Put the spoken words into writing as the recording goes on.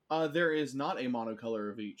There is not a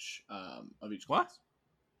monocolor of each What? class.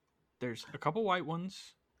 There's a couple white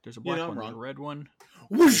ones. There's a black one. There's a red one.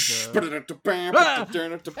 Whoosh! Hello,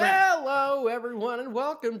 everyone, and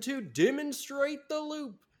welcome to Demonstrate the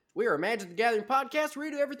Loop. We are a Magic the Gathering podcast where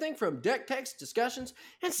we do everything from deck text discussions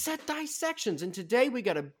and set dissections. And today we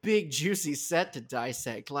got a big, juicy set to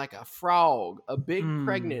dissect, like a frog, a big,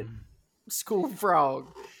 pregnant school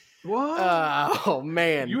frog. What? Oh,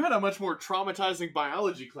 man. You had a much more traumatizing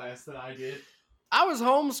biology class than I did. I was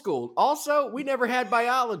homeschooled. Also, we never had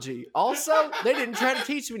biology. Also, they didn't try to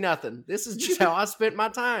teach me nothing. This is just how I spent my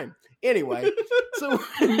time. Anyway, so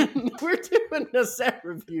we're doing a set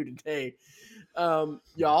review today,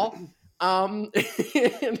 y'all.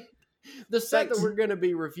 The set that we're going to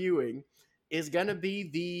be reviewing is going to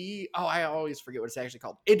be I always forget what it's actually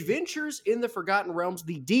called. Adventures in the Forgotten Realms,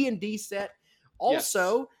 the D&D set.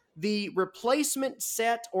 Also, the replacement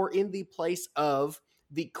set or in the place of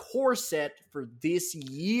the core set for this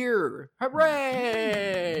year.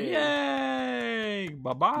 Hooray! Yay!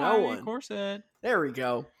 Bye-bye, No one. core set. There we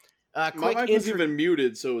go. My mic was even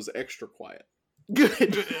muted, so it was extra quiet.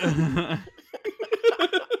 Good.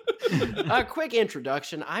 A quick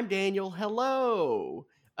introduction. I'm Daniel. Hello.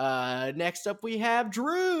 Next up we have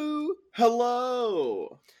Drew.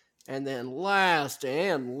 Hello. And then last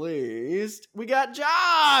and least, we got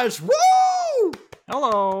Josh. Woo!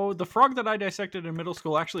 Hello. The frog that I dissected in middle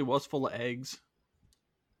school actually was full of eggs.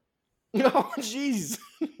 Oh, jeez.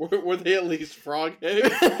 Were they at least frog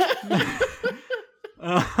eggs?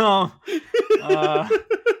 I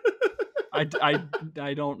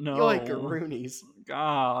don't know. You're like Roonies.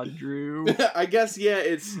 God, Drew. I guess,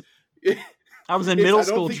 I was in middle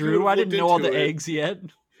school, Drew. I didn't know all the eggs yet.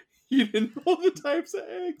 You didn't know the types of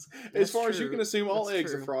eggs. That's as far as you true. can assume, all That's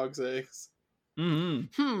eggs true. are frogs' eggs.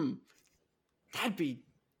 Mm-hmm. That'd be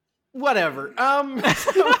whatever.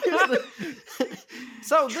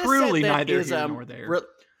 So this Truly set that neither is, here nor there.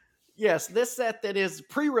 Yes, this set that is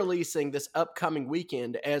pre-releasing this upcoming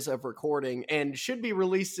weekend as of recording and should be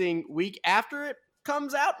releasing week after it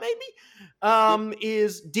comes out, maybe,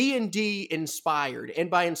 is D&D inspired.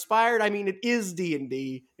 And by inspired, I mean it is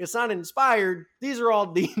D&D. It's not inspired. These are all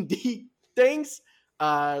D&D things,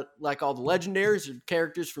 like all the legendaries are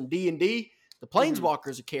characters from D&D. The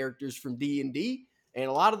Planeswalkers are characters from D&D. And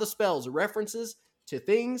a lot of the spells are references to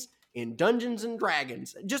things in Dungeons and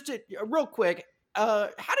Dragons. Just real quick, how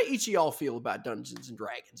do each of y'all feel about Dungeons and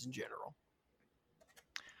Dragons in general?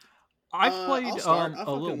 I've played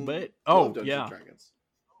a little bit. Oh, yeah.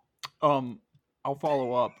 I'll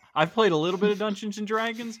follow up. I've played a little bit of Dungeons and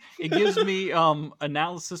Dragons. It gives me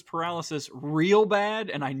analysis paralysis real bad,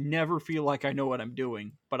 and I never feel like I know what I'm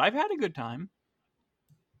doing. But I've had a good time.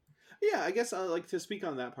 Yeah, I guess like to speak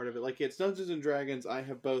on that part of it. Like, it's Dungeons and Dragons. I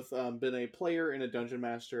have both been a player and a dungeon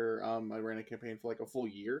master. I ran a campaign for like a full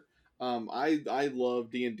year. I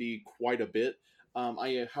love D&D quite a bit.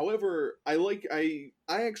 However, I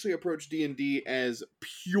actually approach D&D as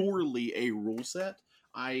purely a rule set.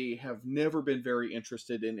 I have never been very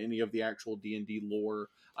interested in any of the actual D&D lore.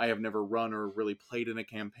 I have never run or really played in a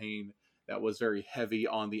campaign that was very heavy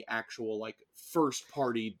on the actual like first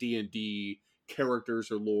party D&D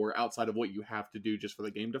characters or lore outside of what you have to do just for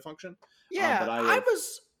the game to function. Yeah, but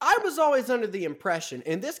I was always under the impression,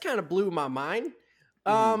 and this kind of blew my mind.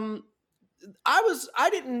 I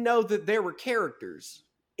didn't know that there were characters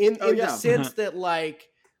in the sense that like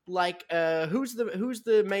who's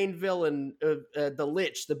the main villain of the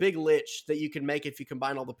Lich, the big Lich that you can make if you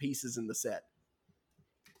combine all the pieces in the set.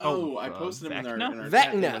 I posted him in our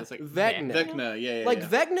Vecna. chat. Vecna. Yeah.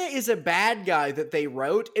 Vecna is a bad guy that they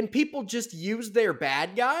wrote, and people just use their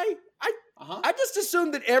bad guy. I just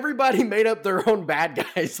assumed that everybody made up their own bad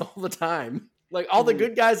guys all the time. Like all the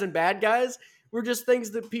good guys and bad guys were just things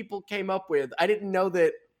that people came up with. I didn't know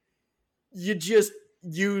that you just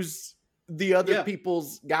use the other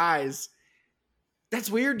people's guys. That's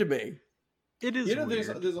weird to me. It is. There's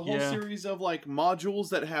a whole series of like modules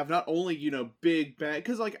that have not only big bad,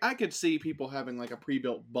 because like I could see people having like a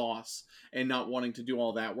pre-built boss and not wanting to do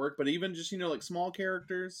all that work, but even just like small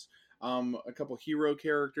characters, a couple hero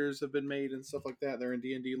characters have been made and stuff like that. They're in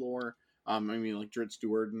D&D lore. I mean, like Dritz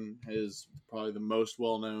Duerden is probably the most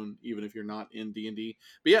well known, even if you're not in D&D.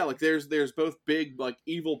 But yeah, like there's both big like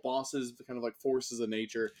evil bosses, kind of like forces of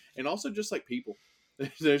nature, and also just like people.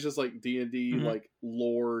 There's just like D&D like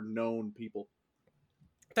lore known people.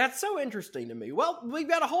 That's so interesting to me. Well, we've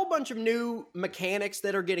got a whole bunch of new mechanics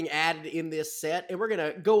that are getting added in this set, and we're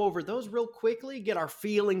going to go over those real quickly, get our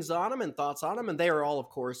feelings on them and thoughts on them, and they are all, of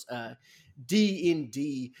course,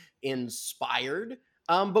 D&D inspired.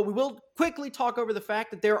 But we will quickly talk over the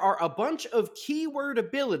fact that there are a bunch of keyword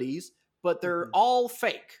abilities, but they're all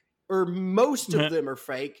fake, or most of them are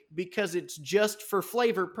fake because it's just for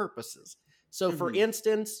flavor purposes. So, for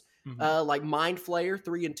instance, like Mind Flayer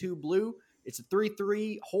 3 and 2 blue, it's a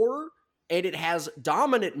 3/3 horror, and it has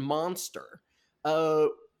Dominant Monster.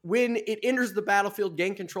 When it enters the battlefield,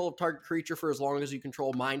 gain control of target creature for as long as you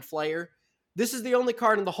control Mind Flayer. This is the only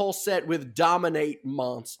card in the whole set with Dominate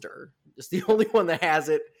Monster. It's the only one that has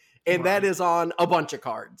it, and that is on a bunch of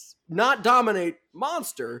cards. Not Dominate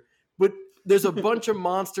Monster, but there's a bunch of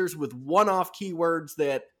monsters with one-off keywords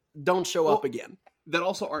that don't show up again. That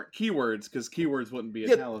also aren't keywords, because keywords wouldn't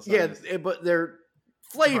be italicized. Yeah, but they're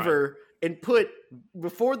flavor and put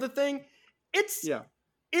before the thing.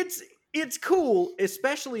 It's cool,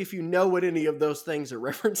 especially if you know what any of those things are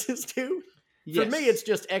references to. For me, it's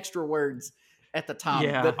just extra words at the top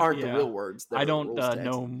that aren't the real words. I don't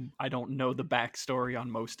know the backstory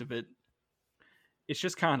on most of it. It's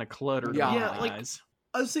just kind of cluttered in my eyes.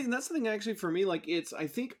 I was saying that's the thing actually for me. Like it's, I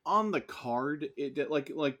think on the card, it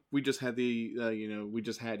like we just had we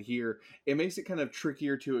just had here. It makes it kind of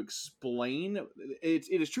trickier to explain. It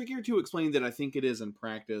is trickier to explain than I think it is in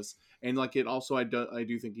practice. And like it also, I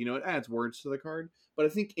do think it adds words to the card. But I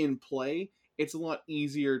think in play, it's a lot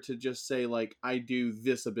easier to just say like I do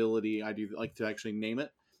this ability. I do like to actually name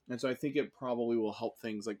it. And so I think it probably will help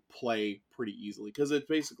things like play pretty easily, because it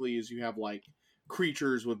basically is you have like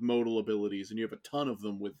creatures with modal abilities and you have a ton of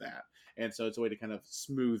them with that, and so it's a way to kind of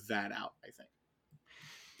smooth that out, I think.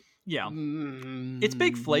 It's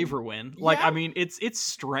big flavor win. Like I mean it's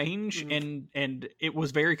strange and it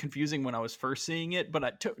was very confusing when I was first seeing it,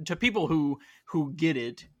 but to people who get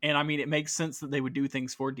it, and I mean it makes sense that they would do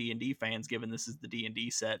things for D&D fans given this is the D&D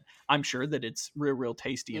set. I'm sure that it's real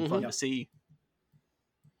tasty and fun to see.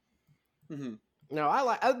 No, I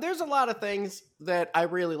like. There's a lot of things that I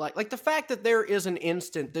really like the fact that there is an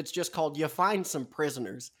instant that's just called "You Find Some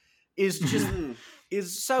Prisoners" is just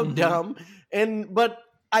is so dumb, but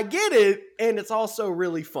I get it, and it's also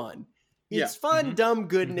really fun. It's fun, dumb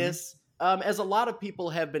goodness. As a lot of people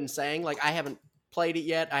have been saying, like I haven't played it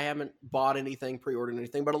yet, I haven't bought anything, pre-ordered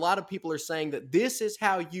anything, but a lot of people are saying that this is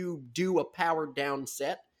how you do a powered down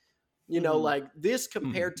set. Like this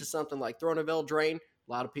compared to something like Throne of Eldraine.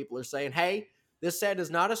 A lot of people are saying, hey, this set is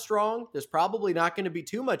not as strong. There's probably not going to be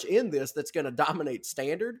too much in this that's going to dominate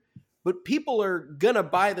standard. But people are going to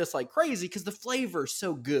buy this like crazy because the flavor's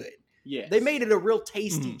so good. Yes. They made it a real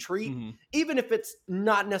tasty treat, even if it's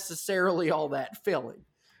not necessarily all that filling.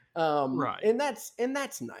 And that's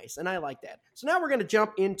nice, and I like that. So now we're going to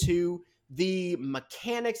jump into the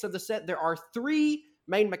mechanics of the set. There are 3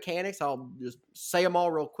 main mechanics. I'll just say them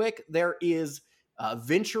all real quick. There is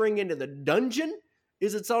venturing into the dungeon.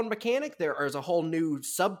 Is its own mechanic. There is a whole new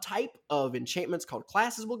subtype of enchantments called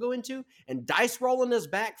classes we'll go into, and dice rolling is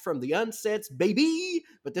back from the unsets, baby,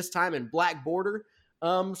 but this time in black border.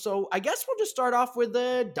 So I guess we'll just start off with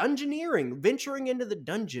the dungeoneering, venturing into the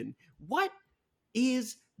dungeon. What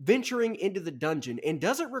is venturing into the dungeon, and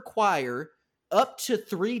does it require up to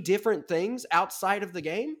 3 different things outside of the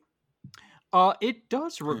game? It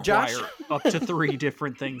does require up to 3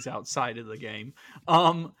 different things outside of the game.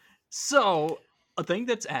 So a thing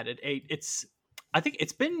that's added, I think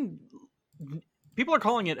it's been, people are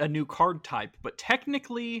calling it a new card type, but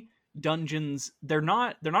technically dungeons, they're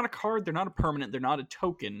not a card, they're not a permanent, they're not a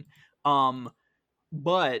token,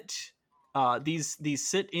 but these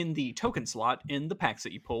sit in the token slot in the packs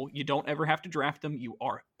that you pull. You don't ever have to draft them. You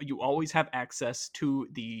always have access to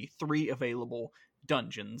the 3 available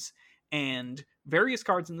dungeons. And various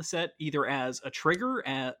cards in the set, either as a trigger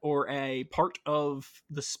or a part of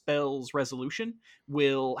the spell's resolution,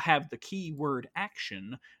 will have the keyword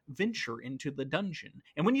action, venture into the dungeon.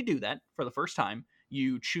 And when you do that for the first time,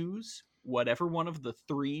 you choose whatever one of the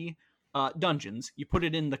 3 dungeons, you put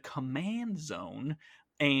it in the command zone,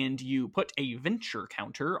 and you put a venture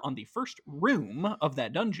counter on the first room of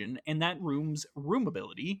that dungeon, and that room's room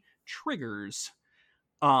ability triggers.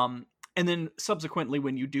 And then subsequently,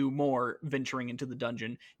 when you do more venturing into the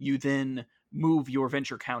dungeon, you then move your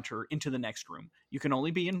venture counter into the next room. You can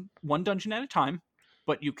only be in one dungeon at a time,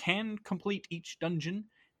 but you can complete each dungeon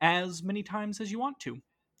as many times as you want to.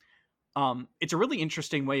 It's a really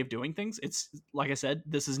interesting way of doing things. It's, like I said,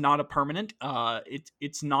 this is not a permanent.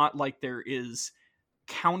 It's not like there is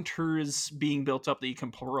counters being built up that you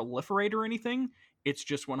can proliferate or anything. It's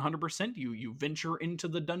just 100%. You venture into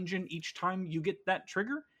the dungeon each time you get that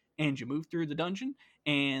trigger, and you move through the dungeon,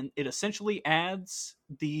 and it essentially adds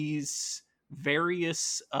these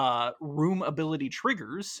various room ability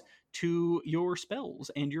triggers to your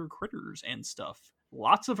spells and your critters and stuff.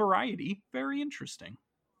 lots of variety, very interesting.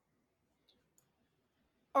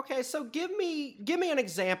 Okay, so give me an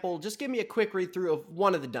example. Just give me a quick read through of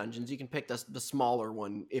one of the dungeons. You can pick the smaller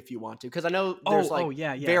one if you want to, because I know there's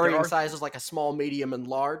varying sizes, like a small, medium, and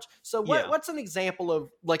large. So what's an example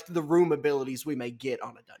of like the room abilities we may get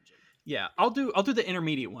on a dungeon? Yeah, I'll do the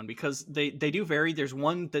intermediate one because they do vary. There's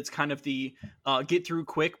one that's kind of the get through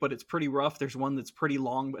quick, but it's pretty rough. There's one that's pretty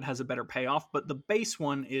long but has a better payoff. But the base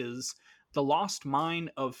one is the Lost Mine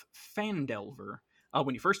of Phandelver.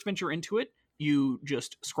 When you first venture into it, you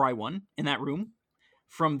just scry 1 in that room.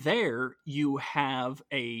 From there, you have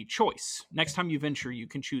a choice. Next time you venture, you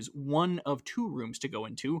can choose one of 2 rooms to go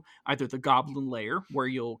into, either the Goblin Lair, where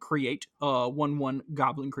you'll create a 1/1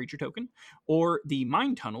 Goblin creature token, or the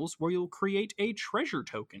Mine Tunnels, where you'll create a treasure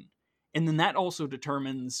token. And then that also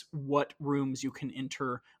determines what rooms you can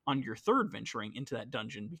enter on your third venturing into that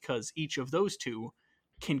dungeon, because each of those 2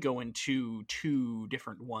 can go into 2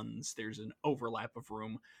 different ones. There's an overlap of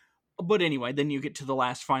room. But anyway, then you get to the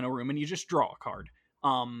last final room and you just draw a card.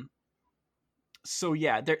 So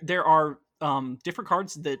yeah, there are different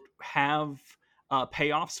cards that have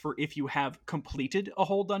payoffs for if you have completed a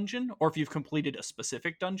whole dungeon or if you've completed a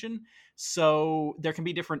specific dungeon. So there can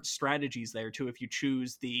be different strategies there too. If you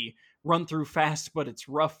choose the run through fast but it's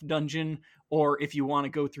rough dungeon, or if you want to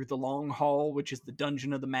go through the long haul, which is the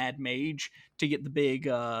Dungeon of the Mad Mage, to get the big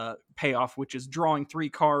payoff, which is drawing 3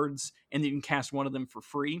 cards and then you can cast one of them for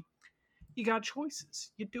free. You got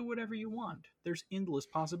choices. You do whatever you want. There's endless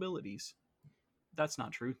possibilities. That's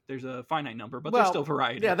not true. There's a finite number, but there's still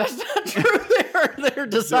variety. Yeah, that's not true. They're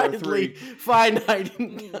decidedly finite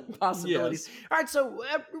possibilities. Yes. All right, so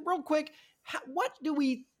real quick, how do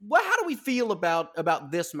we feel about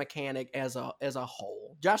this mechanic as a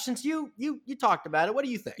whole? Josh, since you talked about it, what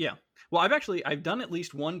do you think? Yeah. Well, I've done at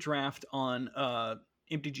least one draft on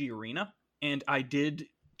MTG Arena, and I did,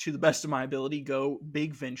 to the best of my ability, go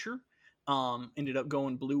big venture. Ended up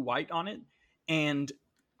going blue-white on it, and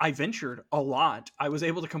I ventured a lot. I was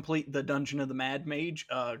able to complete the Dungeon of the Mad Mage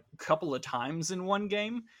a couple of times in one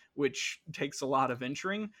game, which takes a lot of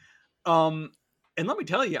venturing. And let me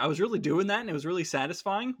tell you, I was really doing that, and it was really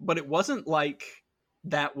satisfying, but it wasn't like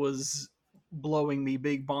that was blowing me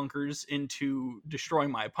big bonkers into destroying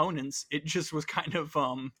my opponents. It just was kind of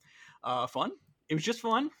fun. It was just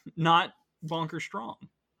fun, not bonkers strong.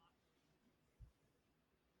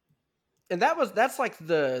 And that's like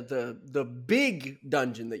the big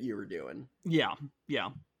dungeon that you were doing. Yeah.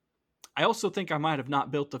 I also think I might have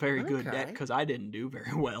not built a very good deck because I didn't do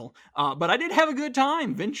very well. But I did have a good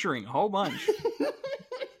time venturing a whole bunch.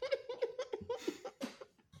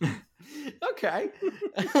 Okay.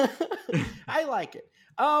 I like it.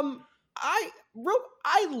 I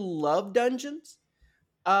love dungeons.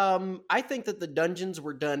 I think that the dungeons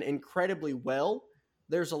were done incredibly well.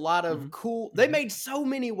 There's a lot of cool... They made so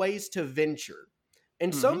many ways to venture.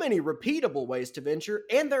 And so many repeatable ways to venture.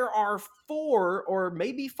 And there are 4 or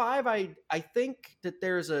maybe 5. I think that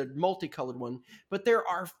there's a multicolored one. But there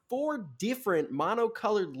are 4 different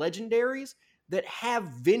monocolored legendaries that have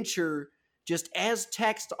venture just as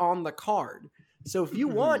text on the card. So if you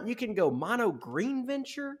want, you can go mono green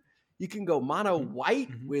venture. You can go mono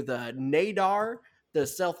white with Nadar, the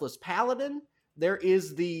Selfless Paladin. There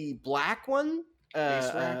is the black one.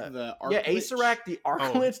 Acererak, the Arc Acererak, the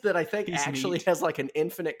Arc Lich, that I think actually has like an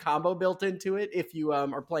infinite combo built into it if you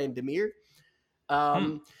are playing Dimir.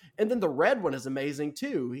 And then the red one is amazing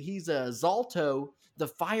too. He's a Zalto, the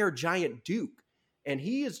Fire Giant Duke. And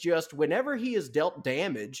he is just, whenever he is dealt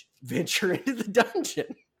damage, venture into the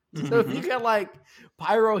dungeon. So if you got like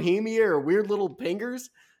Pyrohemia or weird little pingers,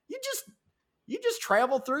 you just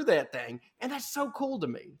travel through that thing. And that's so cool to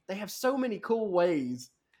me. They have so many cool ways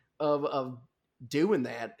of doing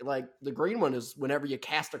that. Like the green one is whenever you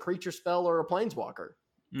cast a creature spell or a planeswalker,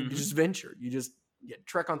 you just venture. You just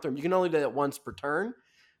trek on through them. You can only do that once per turn.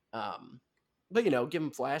 But give them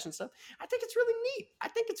flash and stuff. I think it's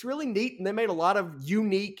really neat. And they made a lot of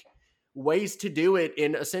unique ways to do it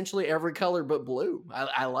in essentially every color but blue.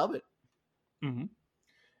 I love it.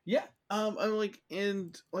 Yeah. I'm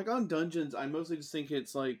like on dungeons, I mostly just think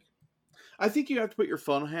it's like, I think you have to put your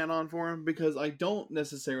fun hat on for them, because I don't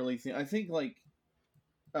necessarily think, I think like,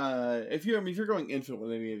 if you're going infinite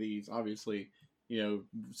with any of these, obviously,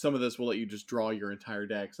 some of this will let you just draw your entire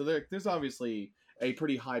deck. So there's obviously a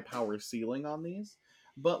pretty high power ceiling on these.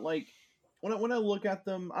 But like when I look at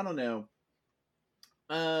them, I don't know.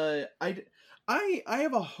 I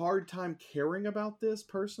have a hard time caring about this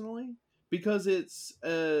personally, because it's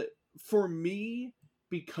for me,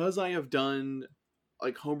 because I have done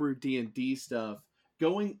like homebrew D&D stuff.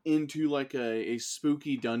 going into like a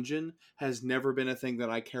spooky dungeon has never been a thing that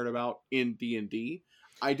I cared about in D&D.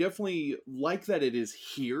 I definitely like that it is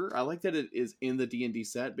here. I like that it is in the D&D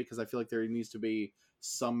set because I feel like there needs to be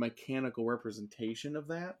some mechanical representation of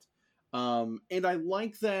that. And I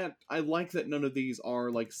like that none of these are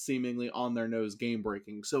like seemingly on their nose game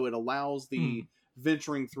breaking. So it allows the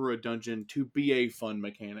venturing through a dungeon to be a fun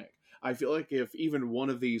mechanic. I feel like if even one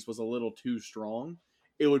of these was a little too strong,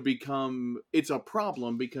 it's a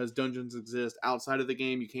problem because dungeons exist outside of the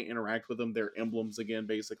game. You can't interact with them. They're emblems again,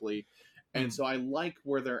 basically. And so I like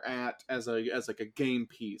where they're at as like a game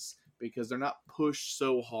piece because they're not pushed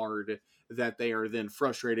so hard that they are then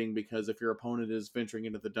frustrating because if your opponent is venturing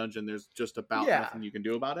into the dungeon, there's just about nothing you can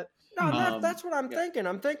do about it. No, that's what I'm thinking.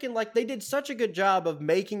 I'm thinking like they did such a good job of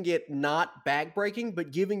making it not backbreaking,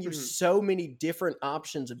 but giving you so many different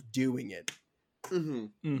options of doing it.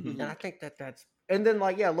 And I think that's... And then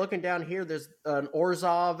like, looking down here, there's an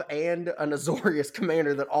Orzhov and an Azorius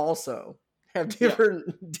commander that also have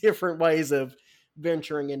different ways of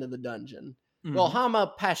venturing into the dungeon. Well,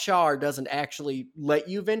 Hama Pashar doesn't actually let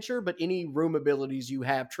you venture, but any room abilities you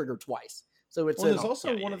have trigger twice. So it's there's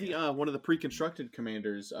also one of the pre-constructed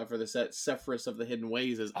commanders for the set, Sephiroth of the Hidden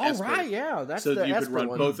Ways, is Esper. Right, yeah, that's so the you Esper could run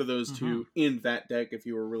one. both of those two in that deck if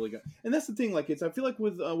you were really good. And that's the thing, like I feel like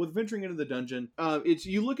with venturing into the dungeon, it's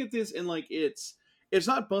you look at this and like it's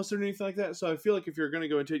not busted or anything like that. So I feel like if you're going to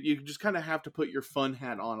go into it, you just kind of have to put your fun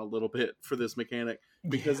hat on a little bit for this mechanic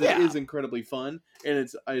because it is incredibly fun and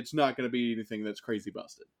it's not going to be anything that's crazy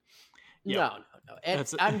busted. No.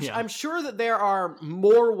 And I'm sure that there are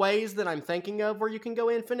more ways than I'm thinking of where you can go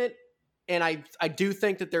infinite. And I do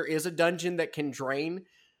think that there is a dungeon that can drain.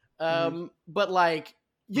 But like,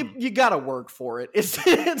 you gotta work for it.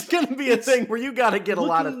 It's gonna be a thing where you gotta get a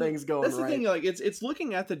lot of things going. That's the thing. Like it's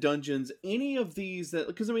looking at the dungeons. Any of these that,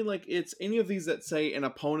 because I mean, like it's any of these that say an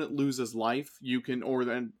opponent loses life, you can,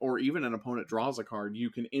 or even an opponent draws a card,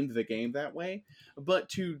 you can end the game that way. But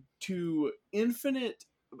to infinite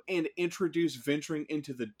and introduce venturing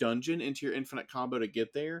into the dungeon into your infinite combo to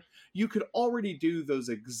get there, you could already do those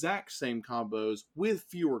exact same combos with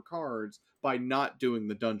fewer cards by not doing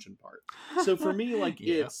the dungeon part. So for me, like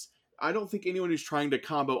I don't think anyone who's trying to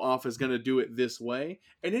combo off is going to do it this way.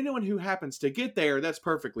 And anyone who happens to get there, that's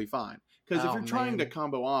perfectly fine. Because if you're trying to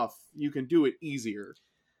combo off, you can do it easier.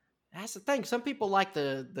 That's the thing. Some people like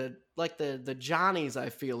the Johnnies, I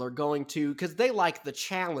feel, are going to, because they like the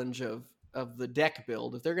challenge of the deck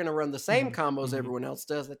build. If they're going to run the same combos everyone else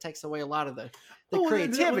does, that takes away a lot of the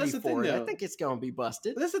creativity for it. I think it's going to be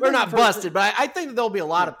busted. We're not busted, but I think that there'll be a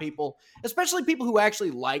lot of people, especially people who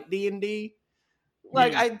actually like D&D.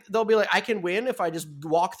 Like they'll be like, I can win if I just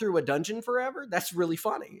walk through a dungeon forever. That's really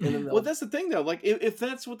funny. And well, that's the thing though. Like if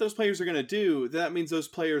that's what those players are going to do, that means those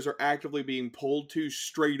players are actively being pulled to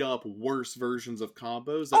straight up worse versions of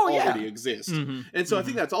combos that already exist. And so I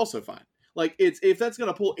think that's also fine. Like if that's going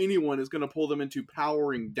to pull anyone, it's going to pull them into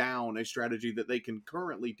powering down a strategy that they can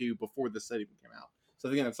currently do before the set even came out. So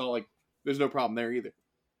I think that's all, like, there's no problem there either.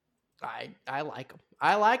 I like them.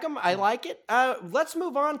 I like them. I like it. Let's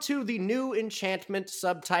move on to the new enchantment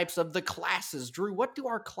subtypes of the classes. Drew, what do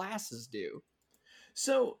our classes do?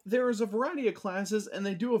 So there is a variety of classes, and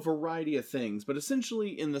they do a variety of things. But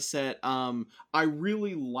essentially, in the set, I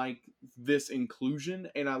really like this inclusion,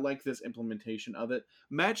 and I like this implementation of it.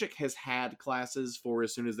 Magic has had classes for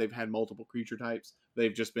as soon as they've had multiple creature types.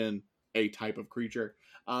 They've just been a type of creature.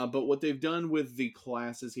 But what they've done with the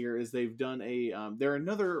classes here is they've done they're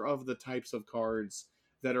another of the types of cards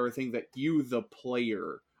that are a thing that you, the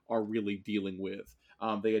player, are really dealing with.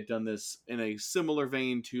 They had done this in a similar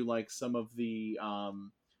vein to like some of the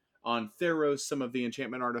on Theros, some of the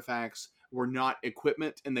enchantment artifacts were not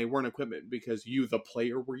equipment, and they weren't equipment because you, the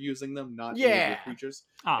player, were using them, not the creatures.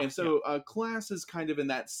 Class is kind of in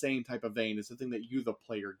that same type of vein. It's the thing that you, the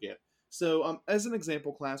player, get. So as an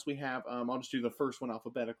example class, we have, I'll just do the first one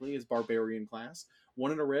alphabetically, is Barbarian class.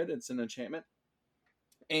 1 in a red, it's an enchantment.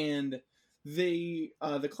 And the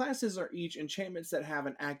classes are each enchantments that have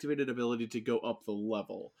an activated ability to go up the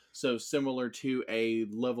level. So similar to a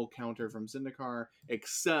level counter from Zendikar,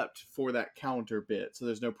 except for that counter bit. So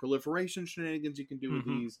there's no proliferation shenanigans you can do with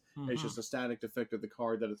these. It's just a static effect of the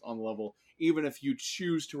card that is on the level. Even if you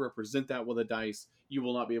choose to represent that with a dice, you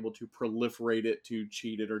will not be able to proliferate it, to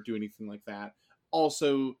cheat it, or do anything like that.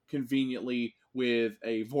 Also, conveniently, with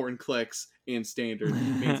a Vorinclex in standard,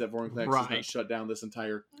 means that Vorinclex does not shut down this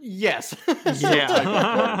entire... Yes.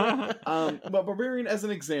 But Barbarian, as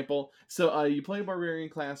an example, so you play a Barbarian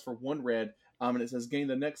class for 1 red. And it says gain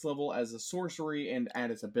the next level as a sorcery and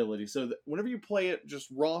add its ability. So whenever you play it just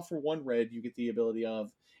raw for 1 red, you get the ability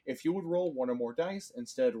of, if you would roll 1 or more dice,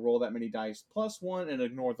 instead roll that many dice plus 1 and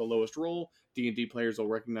ignore the lowest roll. D&D players will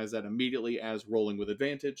recognize that immediately as rolling with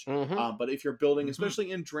advantage. But if you're building,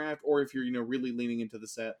 especially in draft, or if you're really leaning into the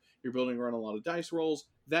set, you're building around a lot of dice rolls.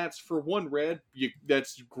 That's for 1 red.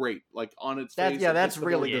 That's great. Like on its face, that's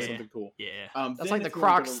really good. Something cool. Yeah, that's like the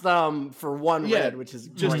Croc's thumb for 1 red, which is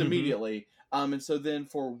just great. immediately. And so then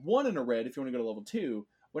for 1 in a red, if you want to go to level 2.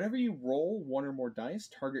 Whenever you roll 1 or more dice,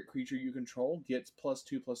 target creature you control gets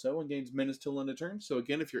 +2/+0 and gains menace till end of turn. So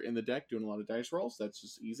again, if you're in the deck doing a lot of dice rolls, that's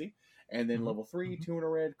just easy. And then level 3, 2 in a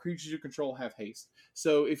red, creatures you control have haste.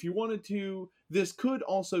 So if you wanted to, this could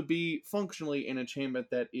also be functionally an enchantment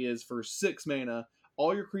that is for 6 mana.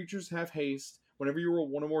 All your creatures have haste. Whenever you roll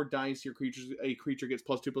 1 or more dice, a creature gets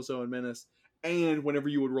 +2/+0 and menace. And whenever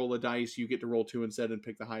you would roll a dice, you get to roll 2 instead and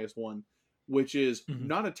pick the highest one, which is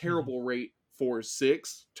not a terrible rate for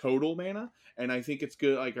 6 total mana, and I think it's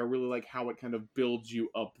good. Like, I really like how it kind of builds you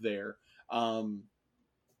up there. And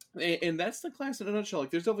that's the class in a nutshell.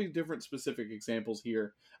 Like, there's definitely different specific examples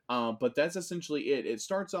here, but that's essentially it. It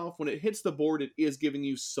starts off, when it hits the board, it is giving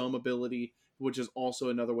you some ability, which is also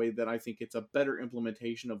another way that I think it's a better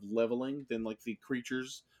implementation of leveling than like the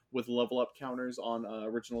creatures with level up counters on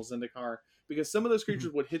original Zendikar, because some of those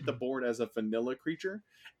creatures would hit the board as a vanilla creature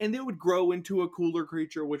and they would grow into a cooler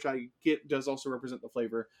creature, which I get does also represent the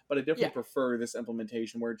flavor, but I definitely prefer this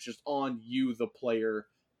implementation where it's just on you, the player,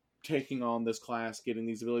 taking on this class, getting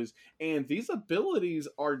these abilities. And these abilities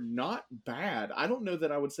are not bad. I don't know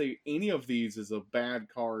that I would say any of these is a bad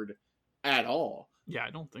card at all. Yeah, I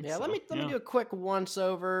don't think so. Yeah, let me do a quick once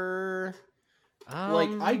over.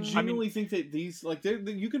 I genuinely think that these, like,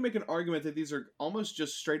 you can make an argument that these are almost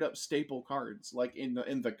just straight up staple cards, like in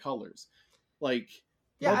the colors. Like,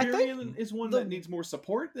 Barbarian is one that needs more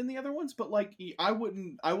support than the other ones, but like, I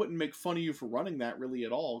wouldn't make fun of you for running that really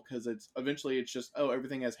at all, because it's just,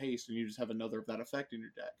 everything has haste and you just have another of that effect in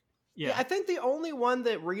your deck. Yeah, I think the only one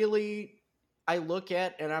that really I look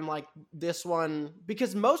at and I'm like, this one,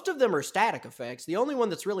 because most of them are static effects. The only one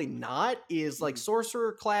that's really not is like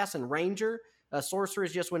Sorcerer class and Ranger. Sorcerer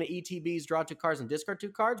is just when it ETBs, draw 2 cards and discard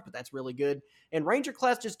 2 cards, but that's really good. And Ranger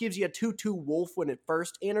class just gives you a 2/2 wolf when it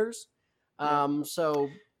first enters. So,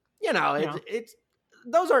 it's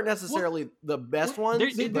those aren't necessarily the best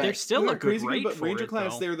ones. They're still a good rate but for Ranger it,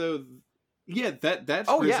 class though. there, though. Yeah, that's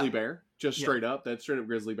Grizzly Bear. Just straight up. That's straight up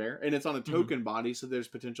Grizzly Bear. And it's on a token body, so there's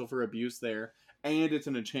potential for abuse there. And it's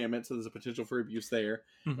an enchantment, so there's a potential for abuse there.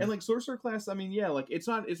 And like Sorcerer class, I mean, like it's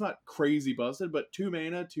not crazy busted, but 2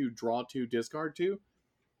 mana to draw 2, discard 2.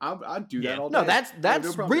 I'd do that all day. No,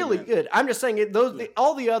 that's really good. I'm just saying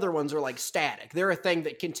all the other ones are like static. They're a thing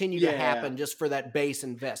that continue to happen just for that base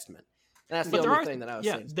investment. And that's the only thing that I was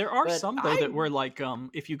saying. There are some though that were like,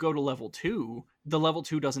 if you go to level 2, the level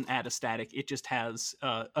 2 doesn't add a static. It just has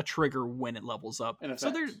a trigger when it levels up. So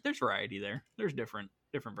there's variety there. There's different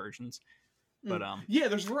versions. But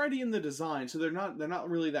there's variety in the design, so they're not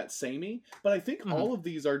really that samey. But I think all of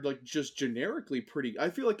these are like just generically pretty. I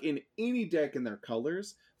feel like in any deck in their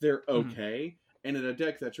colors, they're okay, and in a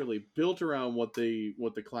deck that's really built around what the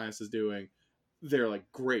class is doing, they're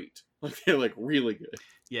like great. Like they're like really good.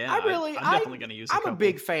 Yeah, I'm definitely gonna use. I'm a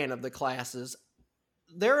big fan of the classes.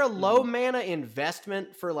 They're a low mana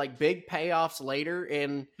investment for like big payoffs later,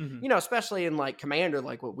 and especially in like Commander,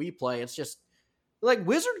 like what we play, it's just. Like,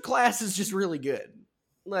 Wizard class is just really good.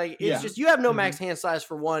 Like, it's just, you have no max hand size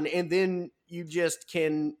for 1, and then you just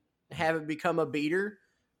can have it become a beater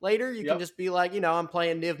later. You can just be like, I'm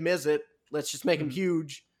playing Niv Mizzet. Let's just make him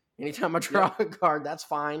huge. Anytime I draw a card, that's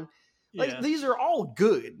fine. Like, these are all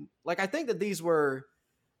good. Like, I think that this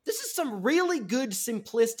is some really good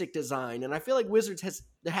simplistic design, and I feel like Wizards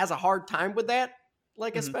has a hard time with that.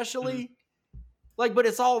 Like, especially... Like, but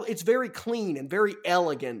it's very clean and very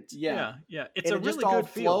elegant. Yeah. It's and a it really just good all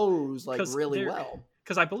feel. flows like really well.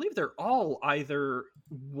 Because I believe they're all either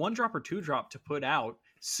 1-drop or 2-drop to put out.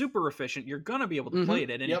 Super efficient. You're gonna be able to play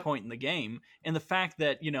it at any point in the game. And the fact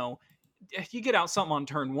that if you get out something on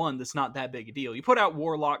turn 1 that's not that big a deal. You put out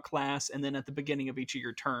Warlock class, and then at the beginning of each of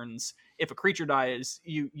your turns, if a creature dies,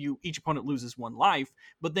 each opponent loses 1 life.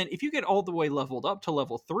 But then if you get all the way leveled up to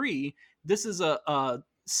level 3, this is a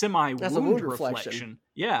semi-wound reflection.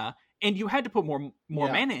 Yeah. And you had to put more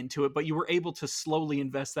mana into it, but you were able to slowly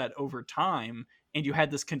invest that over time, and you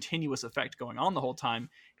had this continuous effect going on the whole time.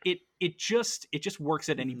 It just works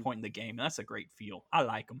at any point in the game, and that's a great feel. I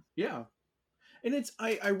like them. Yeah. And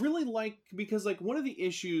I really like, because like one of the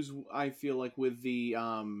issues I feel like with the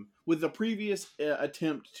previous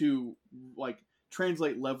attempt to like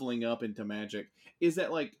translate leveling up into Magic is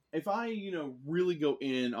that, like, if I, really go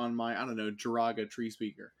in on my, I don't know, Jiraga Tree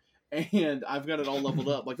Speaker, and I've got it all leveled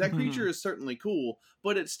up, like, that creature is certainly cool,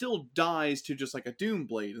 but it still dies to just, like, a Doom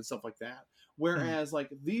Blade and stuff like that. Whereas, like,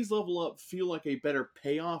 these level up feel like a better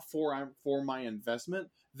payoff for my investment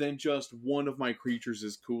than just one of my creatures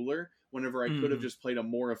is cooler, whenever I could have just played a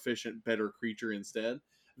more efficient, better creature instead.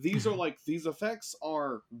 These are like, these effects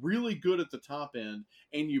are really good at the top end,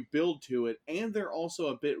 and you build to it, and they're also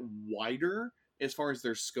a bit wider as far as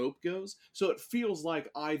their scope goes. So it feels like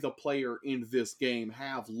I, the player in this game,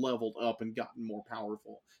 have leveled up and gotten more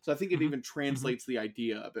powerful. So I think it even translates the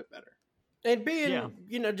idea a bit better. And being,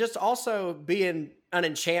 just also being an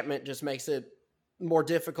enchantment just makes it more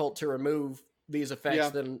difficult to remove these effects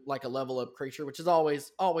than like a level up creature, which is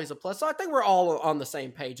always a plus. So I think we're all on the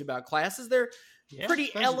same page about classes. They're pretty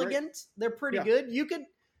elegant. Great. They're pretty good. You could,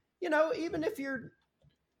 even if you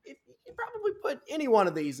probably put any one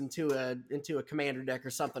of these into a commander deck or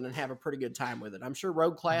something and have a pretty good time with it. I'm sure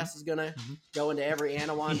Rogue class is gonna go into every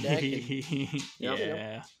Anawan deck.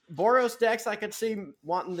 And, Boros decks, I could see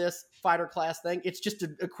wanting this fighter class thing. It's just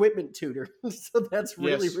an equipment tutor, so that's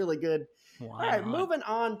really good. All right, moving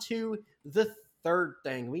on to the third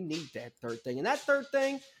thing. We need that third thing, and that third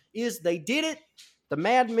thing is they did it. The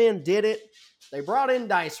Madmen did it. They brought in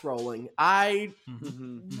dice rolling. I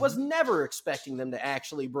was never expecting them to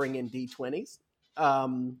actually bring in D20s.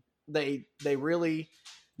 They really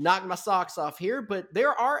knocked my socks off here, but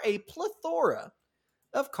there are a plethora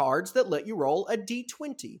of cards that let you roll a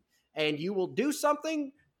D20, and you will do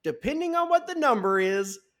something depending on what the number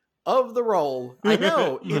is of the roll. I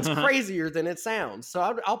know, it's crazier than it sounds.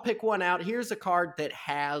 So I'll pick one out. Here's a card that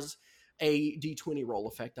has a D20 roll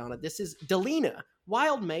effect on it. This is Delina,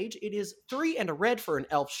 Wild Mage. It is 3 and a red for an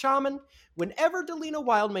Elf Shaman. Whenever Delina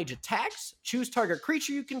Wild Mage attacks, choose target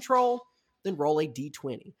creature you control, then roll a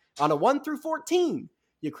D20. On a 1 through 14,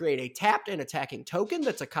 you create a tapped and attacking token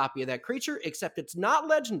that's a copy of that creature, except it's not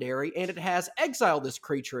legendary, and it has exiled this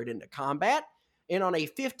creature into combat. And on a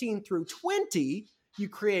 15 through 20, you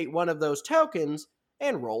create one of those tokens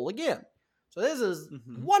and roll again. So this is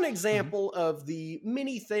one example of the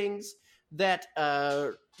many things that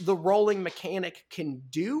the rolling mechanic can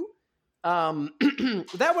do.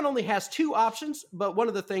 That one only has 2 options, but one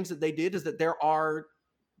of the things that they did is that there are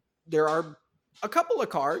a couple of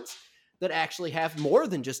cards that actually have more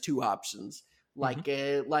than just 2 options.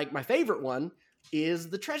 Like my favorite one is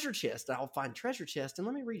the Treasure Chest. I'll find Treasure Chest, and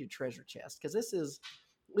let me read you Treasure Chest, because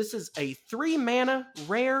this is a 3 mana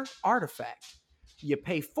rare artifact. You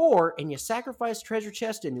pay 4 and you sacrifice Treasure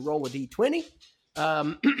Chest and you roll a d20.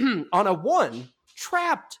 On a 1,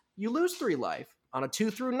 trapped, you lose 3 life. On a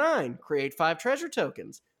 2 through 9, create 5 treasure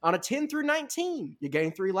tokens. On a 10 through 19, you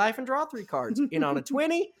gain 3 life and draw 3 cards. And on a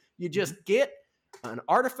 20, you just get an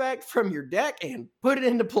artifact from your deck and put it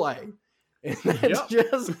into play. And that's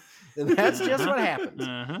just what happens.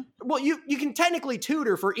 Well, you can technically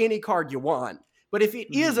tutor for any card you want, but if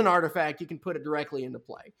it is an artifact, you can put it directly into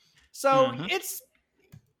play. So it's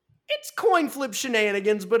coin flip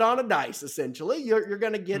shenanigans, but on a dice. Essentially, you're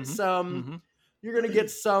going to get some. You're going to get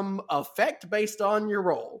some effect based on your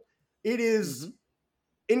roll. It is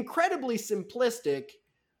incredibly simplistic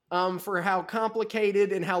for how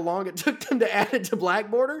complicated and how long it took them to add it to Black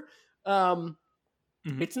Border.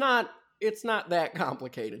 It's not that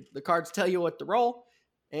complicated. The cards tell you what to roll,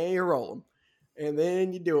 and you roll them, and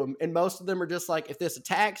then you do them. And most of them are just like, if this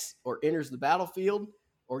attacks or enters the battlefield,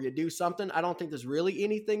 or you do something. I don't think there's really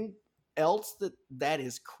anything else that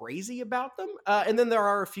is crazy about them. And then there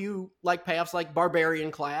are a few like payoffs, like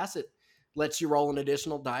Barbarian class. It lets you roll an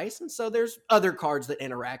additional dice. And so there's other cards that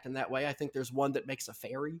interact in that way. I think there's one that makes a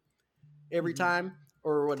fairy every time.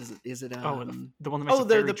 Or what is it? Is it the one that makes a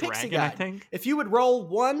fairy the Pixie dragon, Guide. I think? If you would roll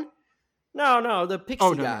one... No, the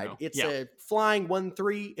Pixie Guide. No. It's a flying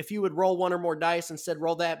 1/3. If you would roll 1 or more dice, instead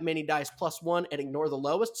roll that many dice plus 1 and ignore the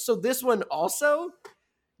lowest. So this one also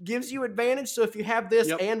gives you advantage. So if you have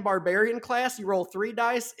this and Barbarian class, you roll 3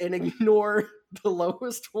 dice and ignore the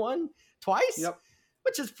lowest one twice,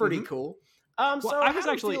 which is pretty cool. So I was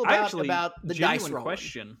actually about the dice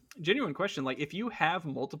rolling. Genuine question. Like, if you have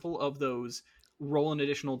multiple of those, roll an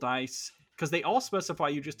additional dice, because they all specify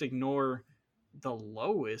you just ignore the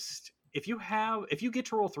lowest. If you get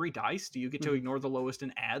to roll 3 dice, do you get to ignore the lowest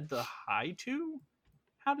and add the high 2?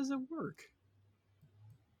 How does it work?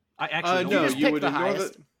 I actually no, you would the ignore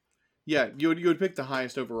highest. you would pick the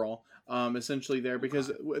highest overall. Essentially there, because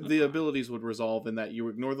the abilities would resolve in that you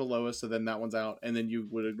ignore the lowest, so then that one's out, and then you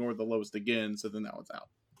would ignore the lowest again, so then that one's out.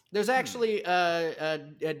 There's actually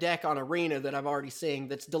a deck on Arena that I've already seen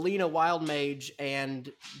that's Delina Wild Mage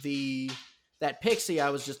and the that pixie I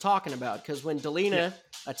was just talking about. Because when Delina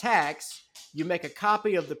attacks, you make a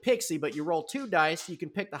copy of the pixie, but you roll 2 dice. You can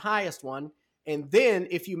pick the highest one. And then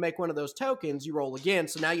if you make one of those tokens, you roll again.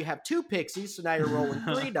 So now you have 2 pixies. So now you're rolling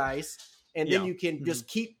 3 dice. And then you can just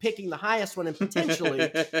keep picking the highest one and potentially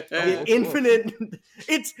get infinite.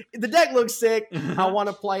 The deck looks sick. I want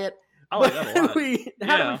to play it. I like that a lot.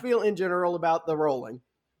 How do we feel in general about the rolling?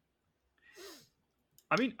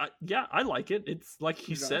 I mean, I like it. It's like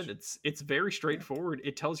you said, it's very straightforward.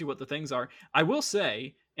 It tells you what the things are. I will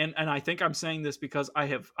say, and I think I'm saying this because I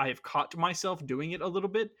have caught myself doing it a little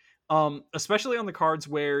bit, especially on the cards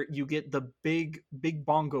where you get the big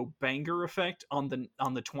bongo banger effect on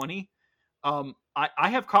the 20. I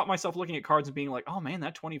have caught myself looking at cards and being like, oh man,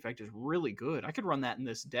 that 20 effect is really good. I could run that in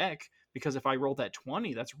this deck because if I roll that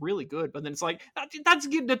 20, that's really good. But then it's like, that's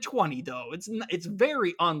getting a 20 though. It's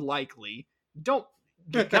very unlikely.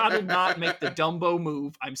 You gotta not make the Dumbo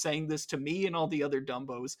move. I'm saying this to me and all the other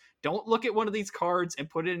Dumbos. Don't look at one of these cards and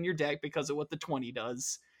put it in your deck because of what the 20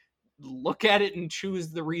 does. Look at it and choose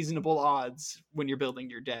the reasonable odds when you're building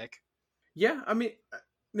your deck. Yeah, I mean,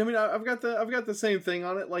 I've got the same thing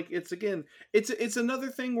on it. Like, it's another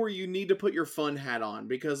thing where you need to put your fun hat on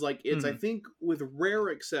because, like, I think with rare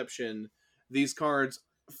exception, these cards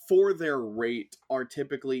for their rate are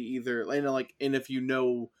typically either and if you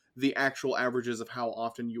know the actual averages of how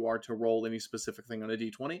often you are to roll any specific thing on a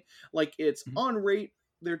D20, like it's on rate,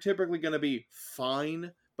 they're typically going to be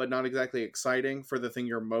fine, but not exactly exciting for the thing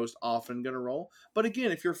you're most often going to roll. But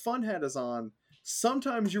again, if your fun hat is on,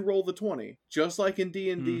 sometimes you roll the 20, just like in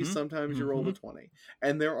D&D. Sometimes you roll the 20,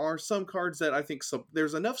 and there are some cards that I think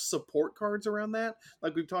there's enough support cards around that,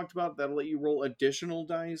 like we've talked about, that'll let you roll additional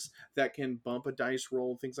dice that can bump a dice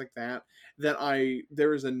roll, things like that.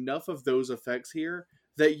 There is enough of those effects here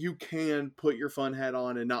that you can put your fun hat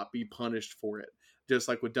on and not be punished for it. Just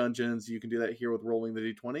like with dungeons, you can do that here with rolling the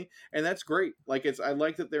D20, and that's great. Like I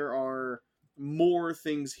like that there are more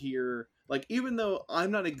things here. Like, even though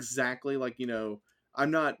I'm not exactly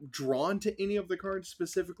I'm not drawn to any of the cards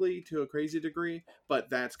specifically to a crazy degree, but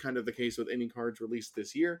that's kind of the case with any cards released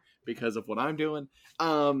this year because of what I'm doing.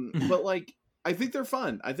 But like, I think they're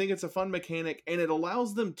fun. I think it's a fun mechanic, and it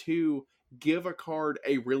allows them to give a card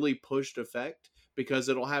a really pushed effect because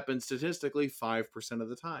it'll happen statistically 5% of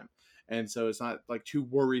the time. And so it's not like too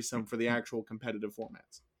worrisome for the actual competitive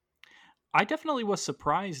formats. I definitely was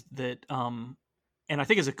surprised that, and I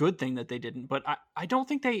think it's a good thing that they didn't, but I don't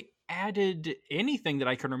think they added anything that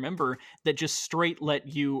I can remember that just straight let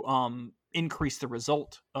you increase the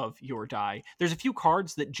result of your die. There's a few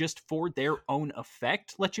cards that just for their own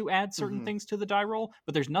effect let you add certain things to the die roll,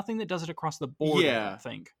 but there's nothing that does it across the board, I don't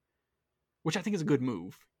think. Which I think is a good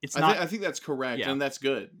move. I think that's correct, and that's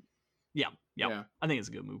good. Yeah. I think it's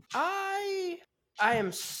a good move. I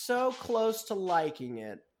am so close to liking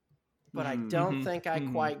it, but I don't think I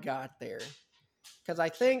quite got there. Because I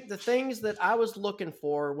think the things that I was looking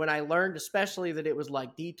for when I learned, especially that it was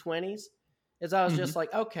like D20s, is I was just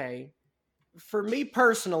like, okay, for me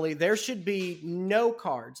personally, there should be no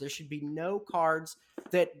cards. There should be no cards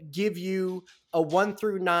that give you a 1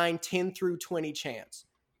 through 9, 10 through 20 chance.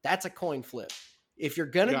 That's a coin flip. If you're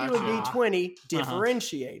going to do a D20,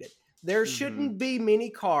 differentiate it. There shouldn't be many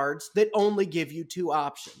cards that only give you 2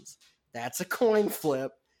 options. That's a coin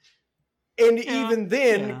flip. And even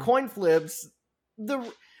then, coin flips,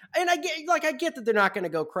 I get that they're not going to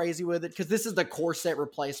go crazy with it because this is the core set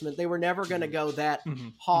replacement. They were never going to go that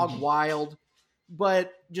hog wild.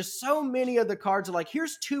 But just so many of the cards are like,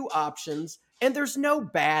 here's 2 options, and there's no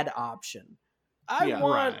bad option. I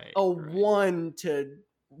want a 1 to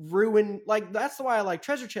ruin, like, that's why I like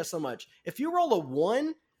Treasure Chest so much. If you roll a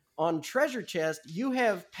 1 on Treasure Chest, you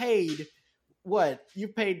have paid what?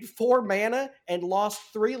 You've paid 4 mana and lost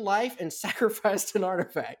 3 life and sacrificed an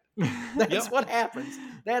artifact. That's what happens.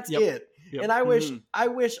 That's it. And I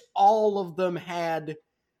wish all of them had,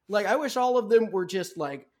 like, I wish all of them were just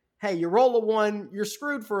like, hey, you roll a 1, you're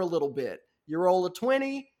screwed for a little bit. You roll a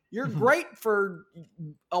 20, you're great for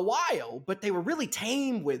a while, but they were really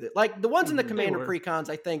tame with it. Like the ones in the Commander Precons,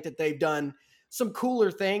 I think that they've done some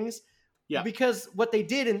cooler things. Yeah. Because what they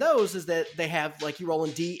did in those is that they have, like, you roll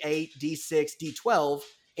in D8, D6, D12,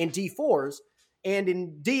 and D4s. And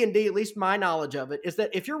in D&D, at least my knowledge of it, is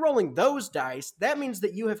that if you're rolling those dice, that means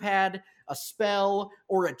that you have had a spell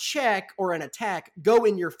or a check or an attack go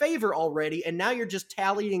in your favor already, and now you're just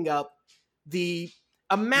tallying up the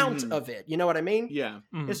amount of it. You know what I mean? Yeah.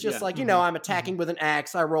 It's just like, I'm attacking with an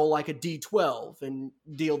axe, I roll like a D12 and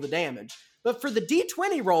deal the damage. But for the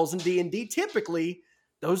D20 rolls in D&D, typically,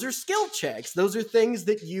 those are skill checks. Those are things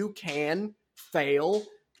that you can fail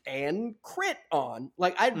and crit on.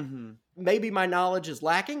 Like Mhm. maybe my knowledge is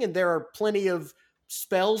lacking, and there are plenty of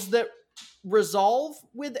spells that resolve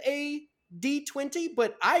with a D20,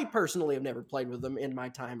 but I personally have never played with them in my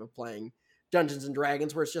time of playing Dungeons and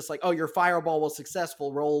Dragons, where it's just like, oh, your fireball was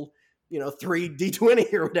successful, roll 3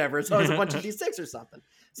 D20 or whatever. It's always a bunch of D6 or something.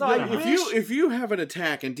 So if you have an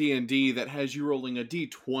attack in D&D that has you rolling a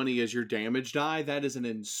D20 as your damage die, that is an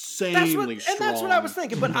insanely strong. And that's what I was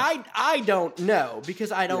thinking, but I don't know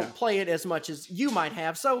because I don't play it as much as you might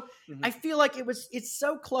have. So I feel like it's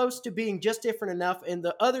so close to being just different enough. And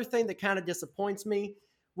the other thing that kind of disappoints me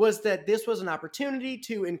was that this was an opportunity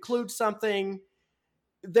to include something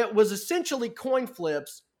that was essentially coin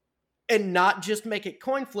flips, and not just make it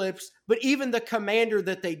coin flips, but even the commander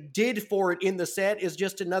that they did for it in the set is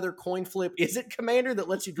just another coin flip. Is it commander that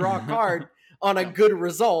lets you draw a card on a good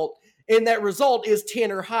result? And that result is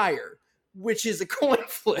 10 or higher, which is a coin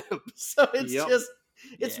flip. So it's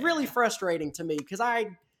it's really frustrating to me because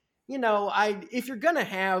if you're going to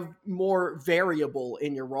have more variable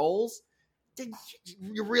in your rolls,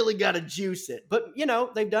 you really got to juice it. But,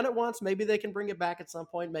 they've done it once. Maybe they can bring it back at some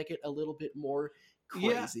point, make it a little bit more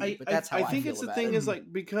crazy, but that's how I think it's the thing is like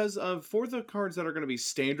because of for the cards that are going to be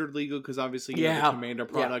standard legal, because obviously the commander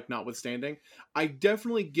product notwithstanding, I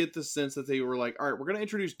definitely get the sense that they were like, all right, we're going to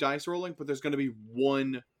introduce dice rolling, but there's going to be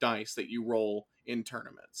one dice that you roll in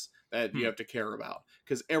tournaments that you have to care about,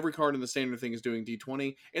 because every card in the standard thing is doing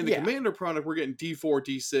D20, and the commander product we're getting D4,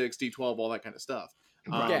 D6, D12, all that kind of stuff.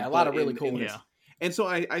 A lot of really cool ones. And so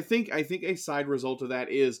I think a side result of that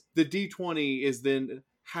is the D20 is then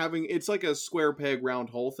having, it's like a square peg round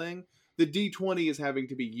hole thing. The D20 is having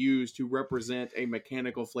to be used to represent a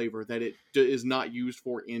mechanical flavor that it is not used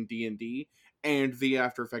for in D&D, and the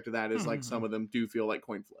after effect of that is like some of them do feel like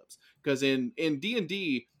coin flips, because in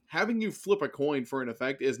D&D having you flip a coin for an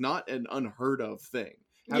effect is not an unheard of thing.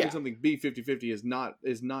 Having something be 50-50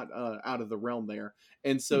 is not out of the realm there.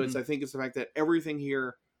 And so I think it's the fact that everything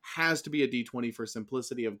here has to be a D20 for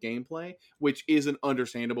simplicity of gameplay, which is an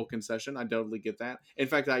understandable concession. I totally get that. In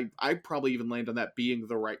fact, I probably even land on that being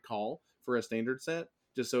the right call for a standard set,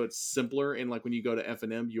 just so it's simpler. And like when you go to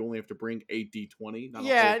F&M, you only have to bring a D20.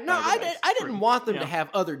 I didn't want them to have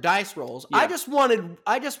other dice rolls. I just wanted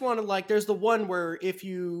like, there's the one where if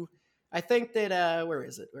you, I think that, where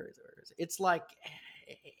is it? It's like,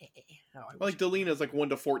 like Delina's like 1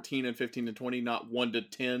 to 14 and 15 to 20, not 1 to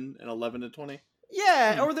 10 and 11 to 20.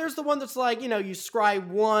 Yeah, or there's the one that's like, you scry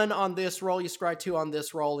 1 on this roll, you scry 2 on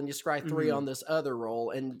this roll, and you scry 3 on this other roll,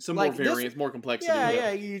 and some more variance, more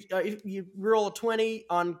complexity. You roll a 20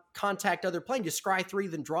 on contact other plane, you scry 3,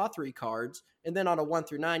 then draw 3 cards, and then on a 1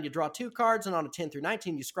 through 9 you draw 2 cards, and on a 10 through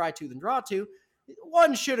 19 you scry 2, then draw 2.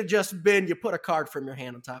 One should have just been you put a card from your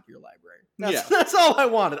hand on top of your library. That's all I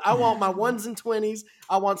wanted. I want my 1s and 20s.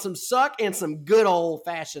 I want some suck and some good old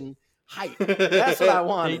fashioned hype. That's what I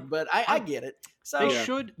wanted. But I get it. So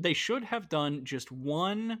they should have done just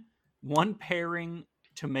one pairing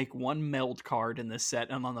to make one meld card in this set,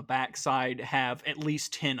 and on the back side have at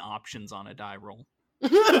least 10 options on a die roll. Oh,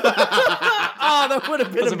 that would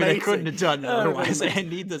have been amazing. I couldn't have done that otherwise. I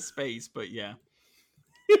need the space, but yeah.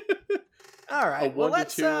 All right. A 1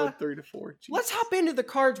 to 2, a 3 to 4. Jesus. Let's hop into the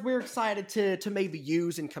cards we're excited to maybe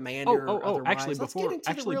use in Commander. Before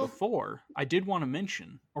I did want to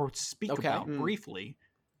mention or speak about briefly,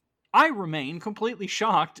 I remain completely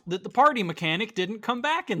shocked that the party mechanic didn't come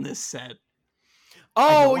back in this set.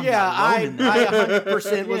 Oh yeah, I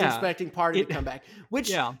 100% was expecting party to come back.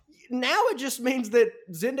 Which now it just means that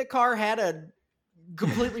Zendikar had a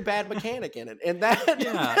completely bad mechanic in it, and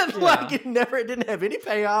like it didn't have any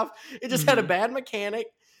payoff. It just had a bad mechanic.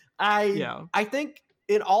 I think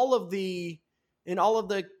in all of the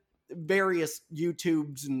various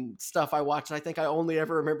YouTubes and stuff I watched, I think I only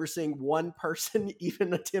ever remember seeing one person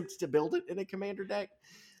even attempt to build it in a commander deck.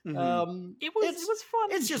 It was fun.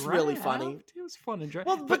 It's just really funny. It was fun and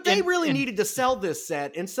well, but they really needed to sell this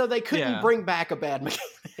set, and so they couldn't bring back a bad mechanic.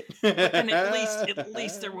 And at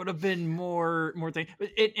least there would have been more things.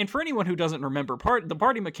 And for anyone who doesn't remember, the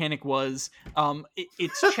party mechanic was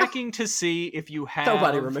it's checking to see if you have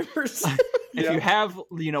nobody remembers. If you have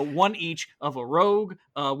one each of a rogue,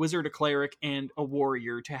 a wizard, a cleric, and a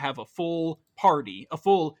warrior to have a full party, a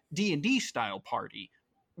full D&D style party.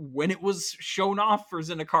 When it was shown off for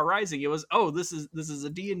Zendikar Rising, it was, this is a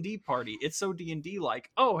D&D party. It's so D&D like.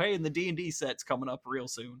 Oh, hey, and the D&D set's coming up real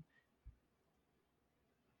soon.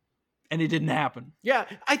 And it didn't happen. Yeah,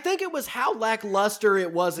 I think it was how lackluster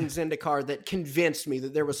it was in Zendikar that convinced me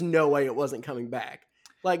that there was no way it wasn't coming back.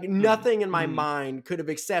 Like, nothing in my mind could have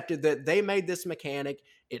accepted that they made this mechanic.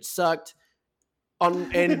 It sucked.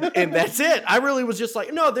 And that's it. I really was just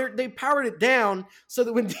like, no, they powered it down so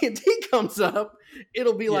that when D&D comes up,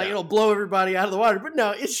 it'll be like, it'll blow everybody out of the water. But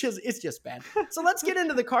no, it's just bad. So let's get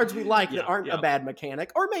into the cards we like that aren't a bad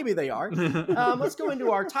mechanic, or maybe they are. Let's go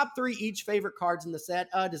into our top 3 each favorite cards in the set.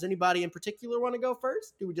 Does anybody in particular want to go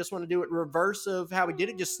first? Do we just want to do it reverse of how we did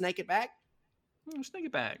it? Just snake it back? Snake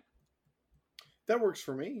it back. That works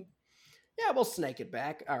for me. Yeah, we'll snake it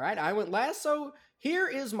back. All right, I went last, so here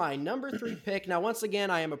is my number 3 pick. Now, once again,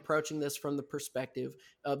 I am approaching this from the perspective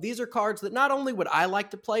of these are cards that not only would I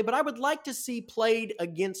like to play, but I would like to see played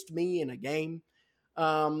against me in a game,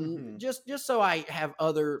 just so I have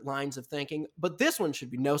other lines of thinking. But this one should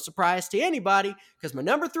be no surprise to anybody, because my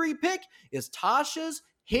number 3 pick is Tasha's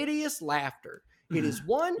Hideous Laughter. It is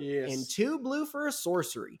 1 and 2 blue for a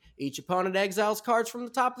sorcery. Each opponent exiles cards from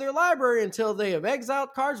the top of their library until they have exiled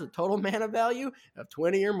cards with total mana value of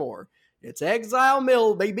 20 or more. It's Exile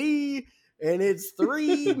Mill, baby, and it's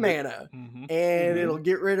 3 mana. And it'll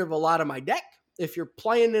get rid of a lot of my deck. If you're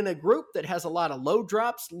playing in a group that has a lot of low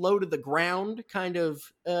drops, low to the ground kind of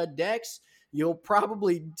decks, you'll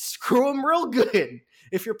probably screw them real good.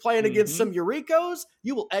 If you're playing against some Eurekos,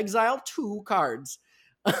 you will exile 2 cards.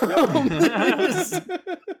 It's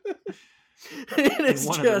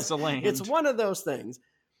one of those things.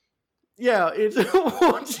 Yeah, is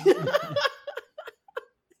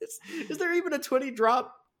there even a 20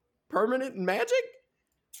 drop permanent in Magic?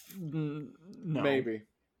 No. Maybe.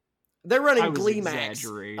 They're running Glee Max.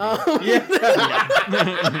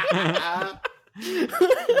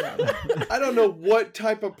 I don't know what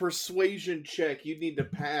type of persuasion check you need to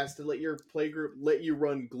pass to let your playgroup let you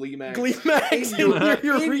run Glee Max in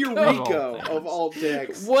Eureka of all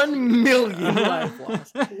decks. 1 million life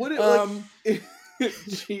loss. What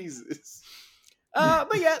Jesus.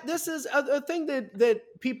 But yeah, this is a thing that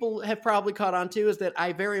people have probably caught on to, is that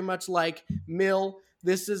I very much like mill.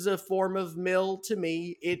 This is a form of mill to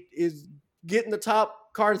me. It is getting the top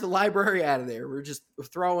card of the library out of there. We're just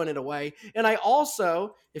throwing it away. And I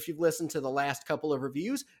also, if you've listened to the last couple of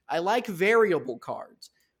reviews, I like variable cards.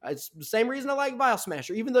 It's the same reason I like Vial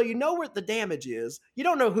Smasher. Even though you know what the damage is, you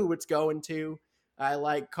don't know who it's going to. I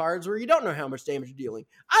like cards where you don't know how much damage you're dealing.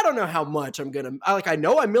 I don't know how much I'm going to... I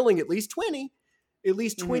know I'm milling at least 20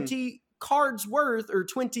 cards worth, or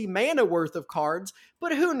 20 mana worth of cards,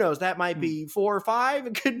 but who knows? That might be 4 or 5.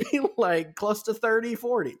 It could be like close to 30,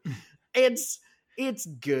 40. It's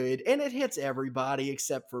good, and it hits everybody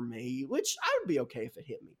except for me, which I would be okay if it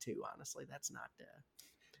hit me too, honestly. That's not...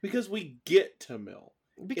 Because we get to mill.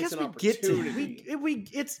 Because we get to...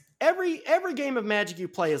 It's every game of Magic you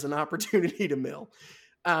play is an opportunity to mill,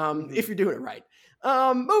 if you're doing it right.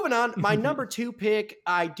 Moving on, my number 2 pick,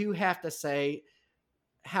 I do have to say,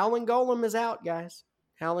 Howling Golem is out, guys.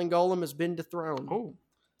 Howling Golem has been dethroned. Oh.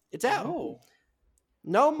 It's out. Oh.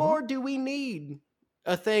 No more do we need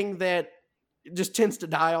a thing that just tends to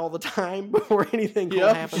die all the time before anything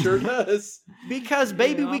cool happens. Sure does. Because,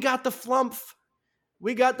 baby, we got the Flump.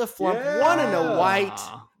 We got the Flump. 1 and a white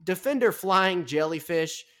Defender Flying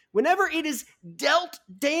Jellyfish. Whenever it is dealt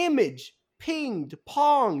damage, pinged,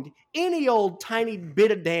 ponged, any old tiny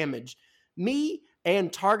bit of damage, me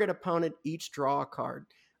and target opponent each draw a card.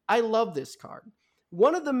 I love this card.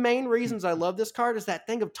 One of the main reasons I love this card is that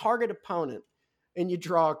thing of target opponent, and you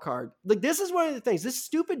draw a card. Like, this is one of the things. This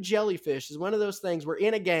stupid jellyfish is one of those things where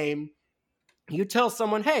in a game, you tell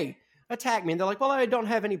someone, hey, attack me. And they're like, well, I don't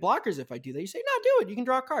have any blockers if I do that. You say, no, do it. You can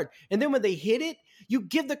draw a card. And then when they hit it, you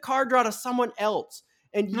give the card draw to someone else.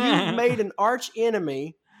 And you made an arch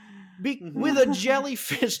enemy with a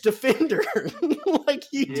jellyfish defender. Like,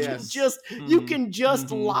 you can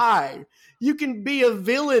just lie. You can be a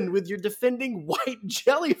villain with your defending white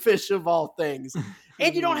jellyfish of all things.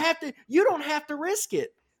 And you don't have to risk it.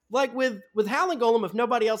 Like with Howling Golem, if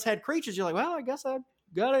nobody else had creatures, you're like, well, I guess I've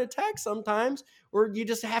got to attack sometimes. Or you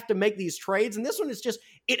just have to make these trades. And this one is just,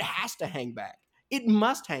 it has to hang back. It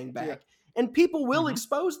must hang back. Yeah. And people will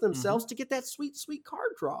expose themselves to get that sweet, sweet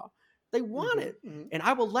card draw. They want it. And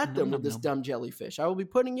I will let them with this dumb jellyfish. I will be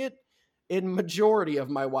putting it in majority of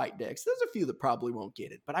my white decks. There's a few that probably won't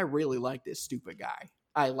get it, but I really like this stupid guy.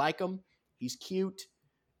 I like him. He's cute.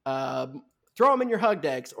 Throw him in your hug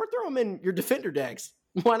decks or throw him in your defender decks.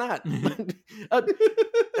 Why not?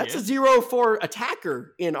 That's a 0-4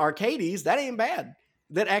 attacker in Arcades. That ain't bad.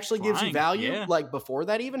 That actually gives you value like before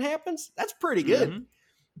that even happens. That's pretty good.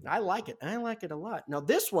 I like it. I like it a lot. Now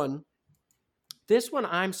this one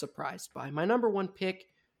I'm surprised by. My number 1 pick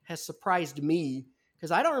has surprised me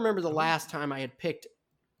because I don't remember the last time I had picked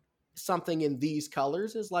something in these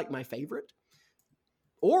colors as like my favorite.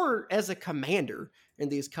 or as a commander in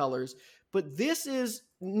these colors. But this is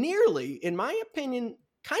nearly, in my opinion,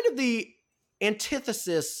 kind of the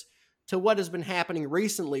antithesis to what has been happening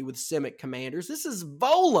recently with Simic commanders. This is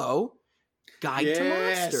Volo, Guide to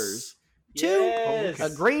Monsters. Yes. A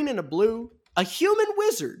green and a blue, a human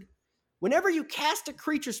wizard. Whenever you cast a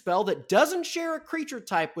creature spell that doesn't share a creature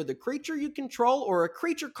type with a creature you control or a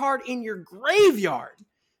creature card in your graveyard,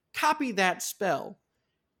 copy that spell.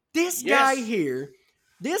 This guy here,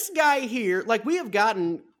 like in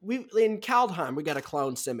Kaldheim, we got a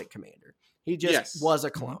clone Simic commander. He just was a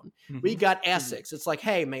clone. Mm-hmm. We got Essex. It's like,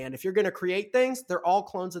 hey, man, if you're going to create things, they're all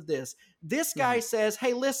clones of this. This guy says,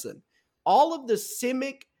 hey, listen, all of the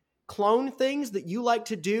Simic clone things that you like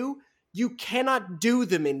to do, you cannot do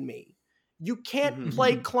them in me. You can't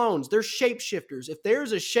play clones. They're shapeshifters. If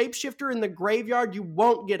there's a shapeshifter in the graveyard, you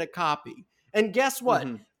won't get a copy. And guess what?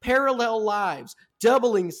 Parallel Lives,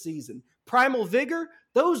 Doubling Season, Primal Vigor,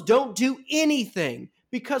 those don't do anything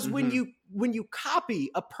because when you copy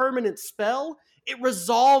a permanent spell, it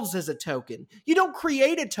resolves as a token. You don't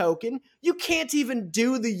create a token. You can't even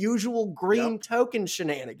do the usual green token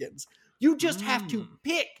shenanigans. You just have to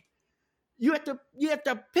pick. You have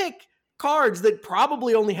to pick cards that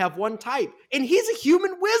probably only have one type. And he's a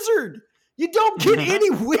human wizard. You don't get any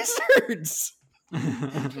wizards.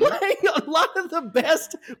 Like a lot of the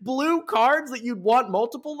best blue cards that you'd want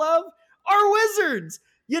multiple of are wizards.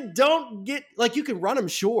 You don't get, like, you can run them,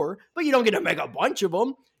 sure, but you don't get to make a bunch of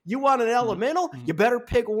them. You want an elemental? You better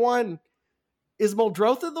pick one. Is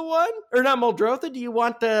Muldrotha the one? Or not Muldrotha? Do you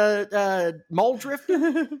want the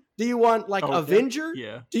Muldrifter? Do you want, like, Avenger?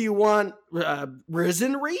 Yeah. Do you want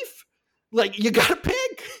Risen Reef? Like, you gotta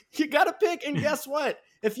pick. You gotta pick, and guess what?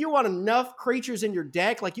 If you want enough creatures in your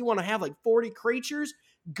deck, like you want to have like 40 creatures,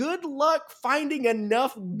 good luck finding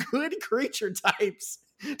enough good creature types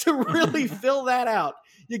to really fill that out.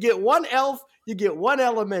 You get one elf, you get one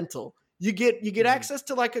elemental. You get access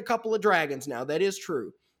to like a couple of dragons now. That is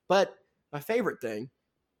true. But my favorite thing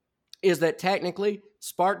is that technically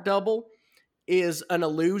Spark Double is an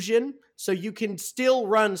illusion. So you can still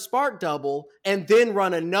run Spark Double and then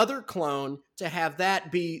run another clone to have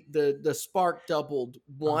that be the Spark Doubled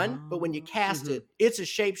one. But when you cast it, it's a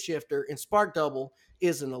shapeshifter, and Spark Double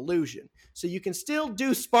is an illusion. So you can still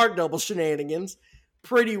do Spark Double shenanigans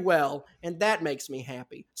pretty well, and that makes me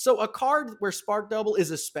happy. So a card where Spark Double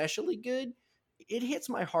is especially good, it hits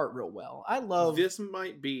my heart real well. I love this.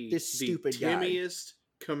 Might be this stupid the timmiest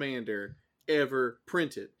commander ever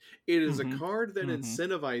printed. It is a card that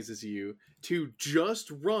incentivizes you to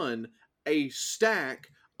just run a stack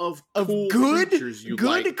of cool creatures you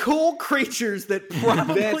like. Cool creatures that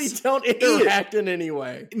probably don't interact in any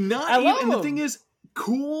way. And the thing is,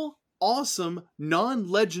 cool, awesome,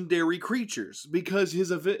 non-legendary creatures, because his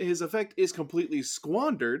effect is completely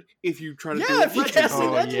squandered if you try to do it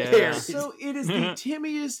legendary. So it is the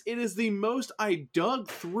timmiest, it is the most. I dug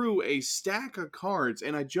through a stack of cards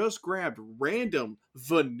and I just grabbed random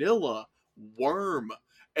vanilla worm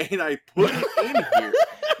and I put it in here.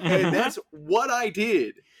 And that's what I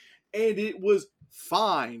did. And it was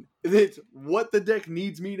fine. It's what the deck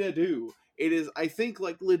needs me to do. It is, I think,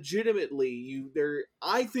 like, legitimately,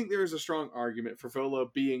 I think there's a strong argument for Volo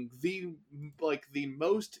being the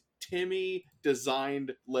most Timmy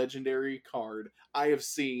designed legendary card I have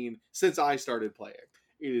seen since I started playing.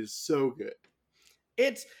 It is so good.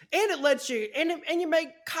 It lets you and you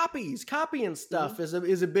make copies. Copying stuff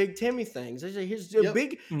is a big Timmy thing. Here's a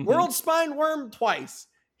big World Spine Worm twice.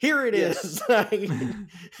 Here it is.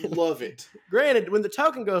 Love it. Granted, when the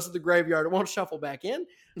token goes to the graveyard, it won't shuffle back in.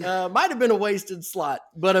 Might have been a wasted slot,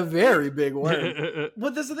 but a very big worm.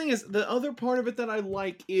 But that's the thing is, the other part of it that I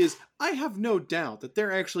like is I have no doubt that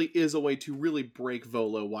there actually is a way to really break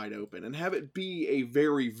Volo wide open and have it be a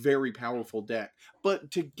very, very powerful deck. But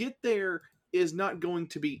to get there is not going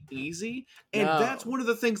to be easy, and that's one of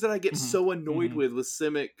the things that I get so annoyed with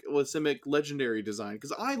Simic legendary design,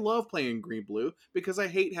 because I love playing green blue because I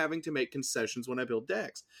hate having to make concessions when I build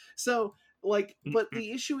decks. So like, but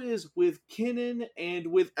the issue is with Kinnan and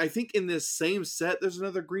with, I think in this same set there's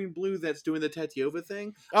another green blue that's doing the Tetiova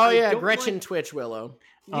thing. Gretchen Twitch Willow.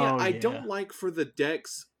 I don't like for the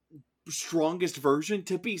deck's strongest version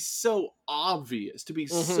to be so obvious, to be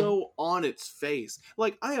so on its face.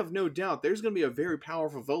 Like, I have no doubt there's going to be a very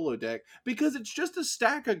powerful Volo deck because it's just a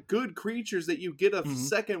stack of good creatures that you get a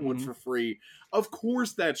second one for free. Of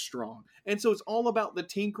course that's strong. And so it's all about the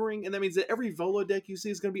tinkering, and that means that every Volo deck you see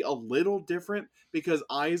is going to be a little different because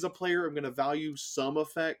I, as a player, am going to value some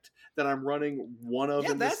effect that I'm running one of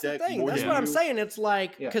in this deck. That's the thing. More That's than what I'm you. saying. It's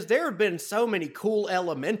like, because there have been so many cool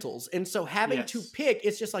elementals, and so having to pick,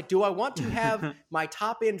 it's just like, do I want to have my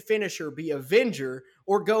top end finisher be Avenger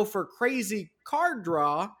or go for crazy card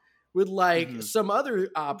draw with like some other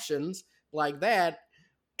options like that?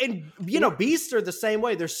 And, you know, beasts are the same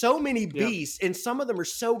way. There's so many beasts, and some of them are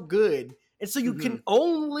so good. And so you can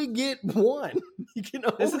only get one. You can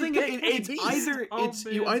only get a beast.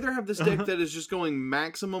 You either have this deck that is just going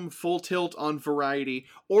maximum full tilt on variety,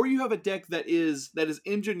 or you have a deck that is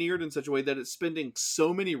engineered in such a way that it's spending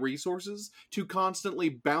so many resources to constantly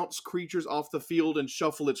bounce creatures off the field and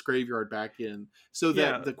shuffle its graveyard back in, so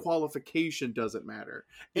that the qualification doesn't matter.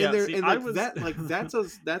 And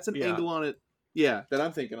that's an angle on it. Yeah, that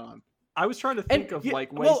I'm thinking on. I was trying to think of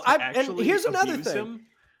like ways to actually and here's another abuse thing.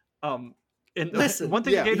 him. And listen, one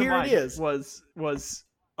thing that came to mind is. was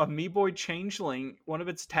a Meeboy Changeling. One of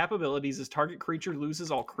its tap abilities is target creature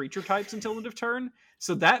loses all creature types until end of turn.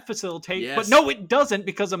 So that facilitates, but no, it doesn't,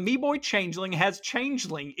 because a Meeboy Changeling has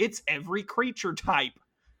Changeling. It's every creature type.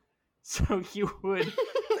 So you would.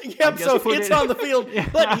 Yep. So if it's on the field,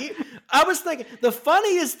 but I was thinking the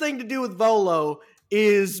funniest thing to do with Volo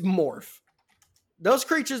is morph. Those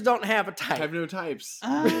creatures don't have a type. Have no types.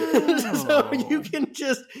 So you can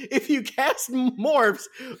just, if you cast morphs,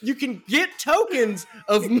 you can get tokens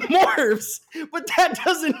of morphs, but that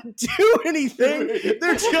doesn't do anything.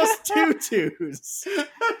 They're just tutus.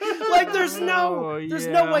 Like there's no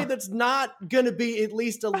way that's not going to be at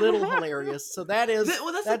least a little hilarious. So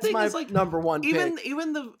that's my number one pick.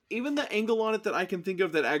 Even the angle on it that I can think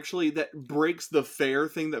of that breaks the fair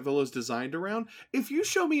thing that Volo's designed around. If you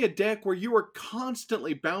show me a deck where you are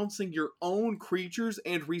constantly bouncing your own creatures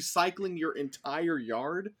and recycling your entire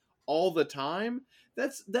yard all the time,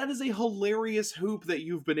 that is a hilarious hoop that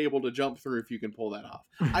you've been able to jump through if you can pull that off.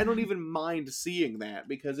 I don't even mind seeing that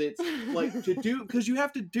because it's like because you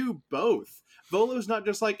have to do both. Volo's not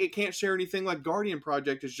just like it can't share anything like Guardian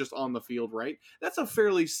Project is just on the field, right? That's a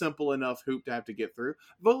fairly simple enough hoop to have to get through.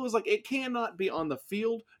 Volo's like it cannot be on the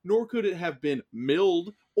field, nor could it have been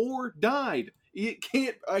milled or died.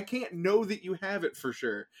 I can't know that you have it for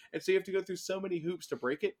sure. And so you have to go through so many hoops to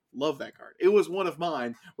break it. Love that card. It was one of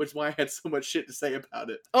mine, which is why I had so much shit to say about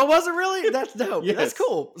it. Oh, was it really? That's dope. Yes. That's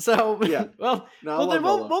cool. So yeah. Well, then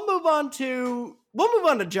we'll move on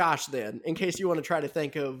to Josh then, in case you want to try to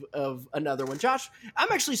think of another one. Josh, I'm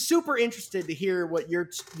actually super interested to hear what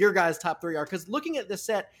your guys' top three are, because looking at this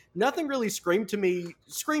set, nothing really screams to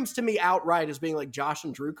me outright as being like Josh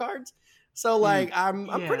and Drew cards. So like I'm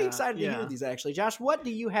pretty excited to hear these actually. Josh, what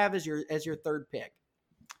do you have as your third pick?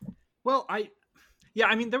 Well, I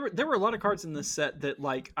mean there were a lot of cards in this set that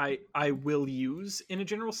like I will use in a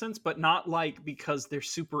general sense, but not like because they're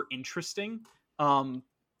super interesting.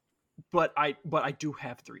 But I do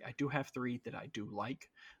have three. I do have three that I do like.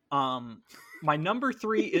 My number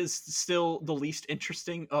three is still the least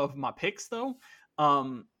interesting of my picks though.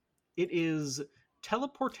 It is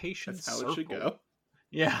Teleportation That's how Circle. it should go.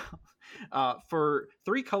 Yeah. For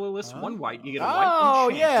 3 colorless, 1 white, you get a white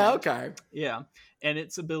enchantment. Yeah, okay. Yeah. And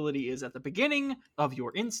its ability is at the beginning of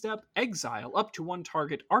your end step, exile up to 1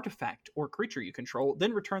 target artifact or creature you control,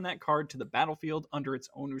 then return that card to the battlefield under its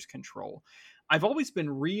owner's control. I've always been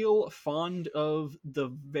real fond of the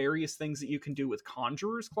various things that you can do with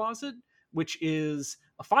Conjurer's Closet, which is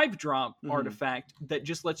a 5-drop artifact that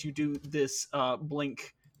just lets you do this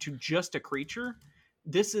blink to just a creature.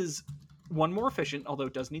 This is 1 more efficient, although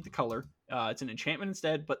it does need the color. It's an enchantment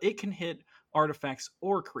instead, but it can hit artifacts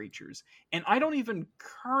or creatures. And I don't even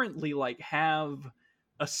currently like have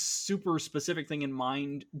a super specific thing in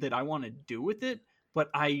mind that I want to do with it, but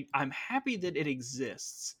I'm happy that it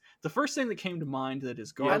exists. The first thing that came to mind that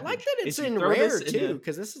is garbage. I like that it's in rare too,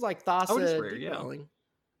 because this is like Thassa. Oh, it is rare,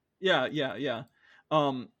 yeah.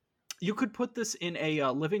 You could put this in a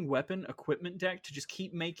living weapon equipment deck to just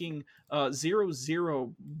keep making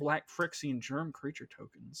 0/0 Black Phyrexian Germ creature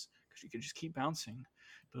tokens, because you could just keep bouncing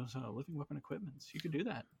those living weapon equipments. You could do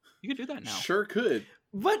that. You could do that now. Sure could.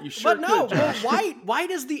 But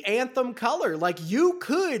white is the anthem color. Like you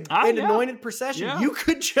could in Anointed Procession, you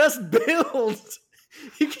could just build.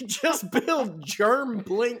 You could just build Germ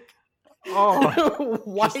Blink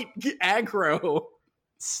white aggro.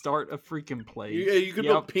 Start a freaking plague. You could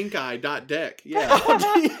build Pink Eye .deck. Yeah.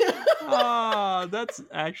 Ah, that's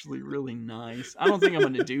actually really nice. I don't think I'm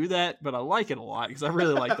going to do that, but I like it a lot because I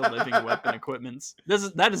really like the living weapon equipments.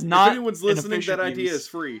 That is not. If anyone's listening, that idea is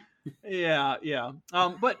free. Yeah.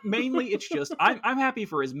 But mainly, it's just I'm happy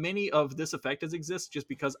for as many of this effect as exists, just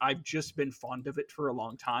because I've just been fond of it for a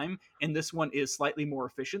long time, and this one is slightly more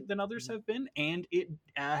efficient than others have been, and it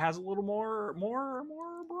has a little more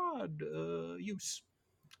broad use.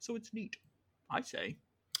 So it's neat, I say.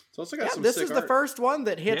 It's also got some this sick is art. the first one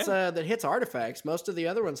that hits that hits artifacts. Most of the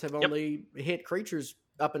other ones have only hit creatures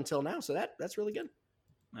up until now, so that's really good.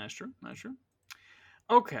 That's true.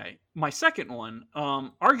 Okay, my second one,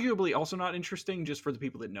 arguably also not interesting, just for the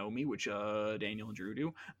people that know me, which Daniel and Drew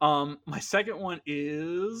do. My second one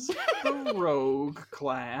is the Rogue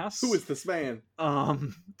class. Who is this man?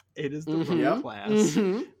 It is the Rogue class.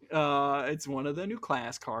 It's one of the new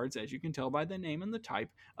class cards, as you can tell by the name and the type.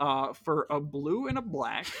 For a blue and a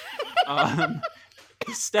black, the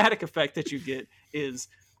static effect that you get is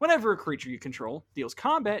whenever a creature you control deals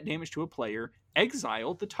combat damage to a player,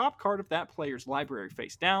 exile the top card of that player's library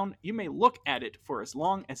face down. You may look at it for as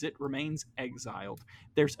long as it remains exiled.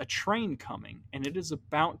 There's a train coming, and it is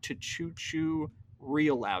about to choo-choo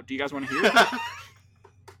real loud. Do you guys want to hear it?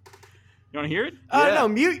 You want to hear it? No,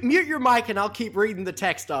 mute your mic and I'll keep reading the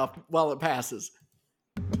text off while it passes.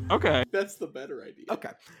 Okay. That's the better idea.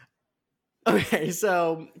 Okay,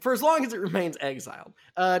 so for as long as it remains exiled.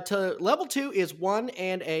 To level 2 is 1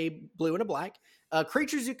 and a blue and a black.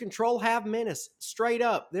 Creatures you control have menace. Straight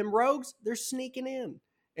up. Them rogues, they're sneaking in.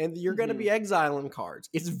 And you're going to be exiling cards.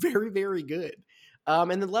 It's very, very good. And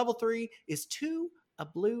then level 3 is 2, a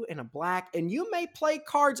blue, and a black. And you may play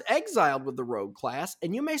cards exiled with the rogue class.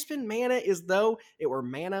 And you may spend mana as though it were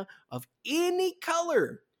mana of any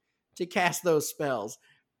color to cast those spells.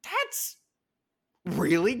 That's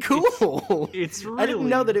really cool. It's really I didn't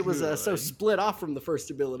know that it was good. so split off from the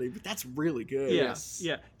first ability, but that's really good. Yes.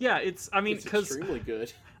 Yeah. It's extremely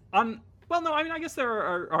good. I guess there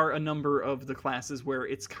are a number of the classes where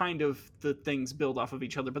it's kind of the things build off of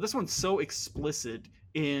each other, but this one's so explicit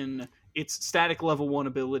in its static level 1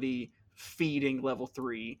 ability feeding level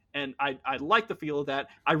 3, and I like the feel of that.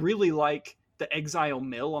 I really like the exile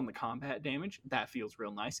mill on the combat damage. That feels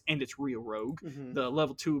real nice, and it's real rogue. The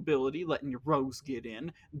level 2 ability, letting your rogues get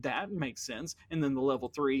in, that makes sense. And then the level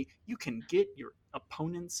 3, you can get your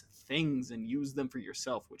opponent's things and use them for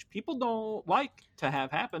yourself, which people don't like to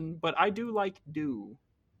have happen, but I do do.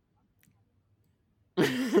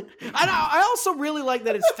 I also really like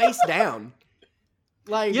that it's face down.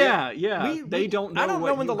 Like they don't know. I don't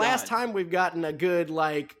know when the last time we've gotten a good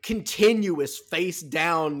continuous face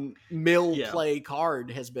down mill play card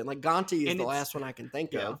has been. Like Gonti is the last one I can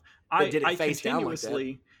think of. I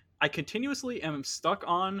continuously am stuck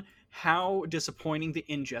on how disappointing the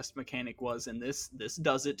ingest mechanic was, and this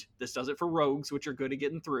does it. This does it for rogues, which are good at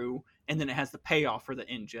getting through, and then it has the payoff for the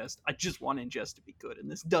ingest. I just want ingest to be good, and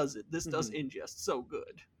this does it. This does ingest so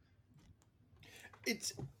good.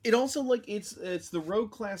 It's the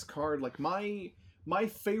rogue class card. Like my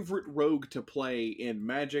favorite rogue to play in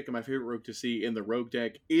Magic and my favorite rogue to see in the rogue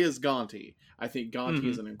deck is Gonti. I think Gonti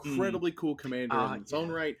is an incredibly cool commander in its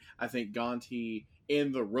own right. I think Gonti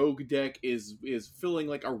in the rogue deck is filling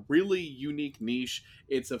like a really unique niche.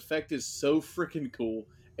 Its effect is so freaking cool,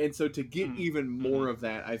 and so to get even more of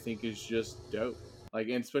that, I think is just dope. Like,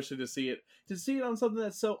 and especially to see it on something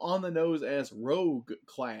that's so on the nose as rogue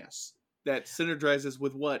class, that synergizes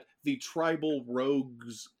with what the tribal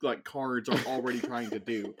rogues cards are already trying to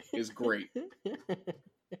do is great.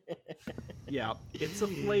 Yeah, it's a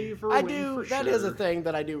flavor. That is a thing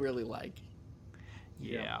that I do really like.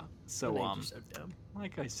 Yeah. So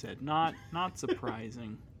like I said, not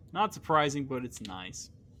surprising. Not surprising, but it's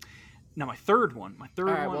nice. Now my third one. All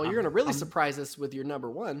right, well, you're going to really surprise us with your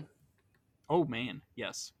number 1. Oh man,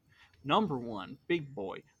 yes. Number 1, big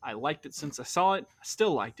boy. I liked it since I saw it. I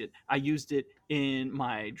still liked it. I used it in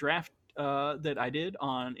my draft that I did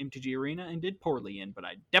on MTG Arena and did poorly in, but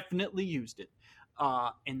I definitely used it.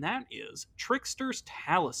 And that is Trickster's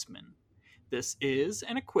Talisman. This is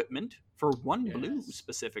an equipment for 1 blue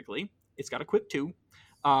specifically. It's got equip 2.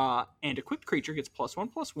 And equipped creature gets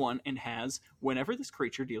 +1/+1 and has, whenever this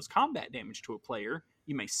creature deals combat damage to a player,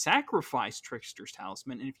 you may sacrifice Trickster's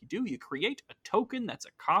Talisman, and if you do, you create a token that's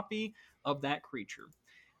a copy of that creature.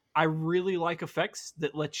 I really like effects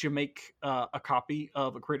that let you make a copy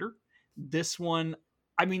of a critter. This one,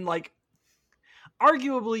 arguably,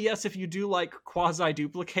 yes, if you do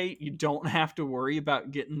quasi-duplicate, you don't have to worry about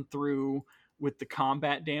getting through with the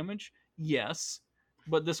combat damage. Yes.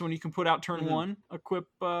 but this one you can put out turn Mhm. 1, equip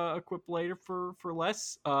later for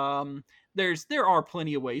less. There are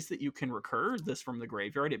plenty of ways that you can recur this from the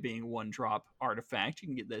graveyard, it being 1-drop artifact. You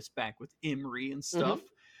can get this back with Emery and stuff.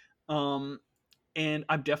 And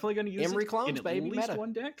I'm definitely going to use Emery it clones, in at baby, least meta.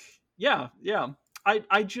 one deck. Yeah. I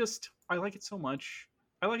like it so much.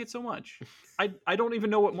 I don't even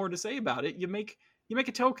know what more to say about it. You make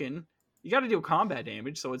a token. You got to deal combat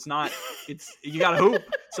damage, so it's not. You got to hoop,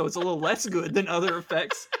 so it's a little less good than other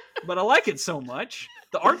effects. But I like it so much.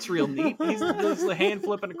 The art's real neat. There's the hand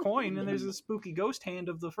flipping a coin, and there's a spooky ghost hand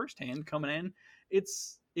of the first hand coming in.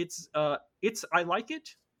 It's I like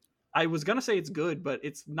it. I was gonna say it's good, but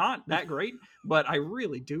it's not that great. But I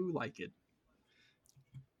really do like it.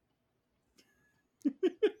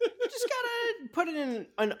 Just gotta put it in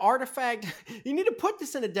an artifact. You need to put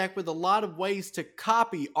this in a deck with a lot of ways to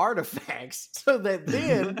copy artifacts so that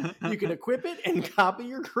then you can equip it and copy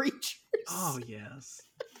your creatures. Oh yes.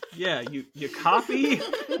 Yeah, you copy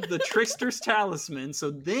the Trickster's Talisman,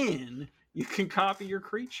 so then you can copy your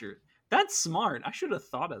creature. That's smart. I should have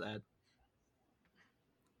thought of that.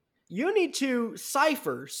 You need to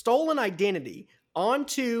cipher Stolen Identity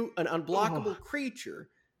onto an unblockable creature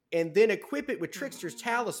and then equip it with Trickster's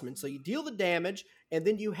Talisman. So you deal the damage, and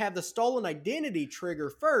then you have the Stolen Identity trigger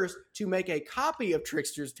first to make a copy of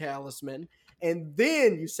Trickster's Talisman, and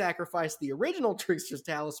then you sacrifice the original Trickster's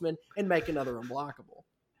Talisman and make another unblockable.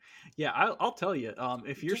 Yeah, I'll tell you.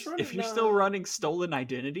 If you're still running Stolen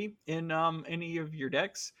Identity in any of your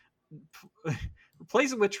decks,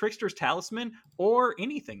 replace it with Trickster's Talisman or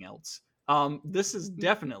anything else. This is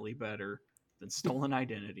definitely better than Stolen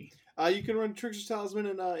Identity. You can run Trickster's Talisman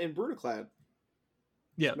in Brutaclad.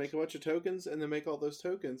 Yeah, just make a bunch of tokens and then make all those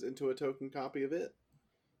tokens into a token copy of it.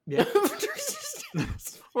 Yeah.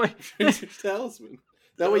 Wait, Trickster's Talisman.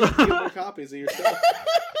 That way you can get more copies of yourself.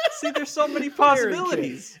 See, there's so many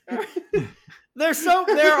possibilities. There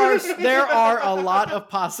are a lot of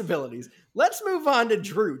possibilities. Let's move on to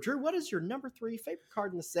Drew. Drew, what is your number 3 favorite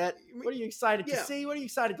card in the set? What are you excited to see? What are you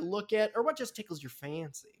excited to look at? Or what just tickles your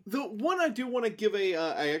fancy? The one I do want to give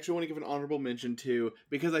I actually want to give an honorable mention to,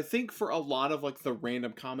 because I think for a lot of like the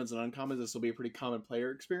random commons and uncommons, this will be a pretty common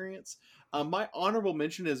player experience. My honorable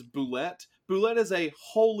mention is Boulette. Boulette is a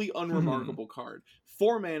wholly unremarkable card.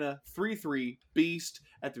 4 mana, 3/3, beast.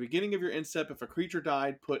 At the beginning of your end step, if a creature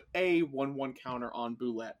died, put a 1/1 counter on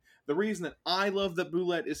Boulette. The reason that I love that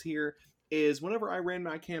Boulette is here is whenever I ran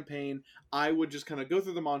my campaign, I would just kind of go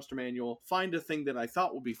through the monster manual, find a thing that I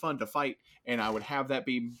thought would be fun to fight, and I would have that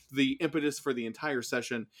be the impetus for the entire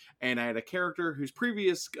session. And I had a character whose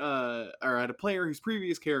previous, or I had a player whose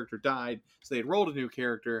previous character died, so they had rolled a new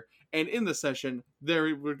character, and in the session, they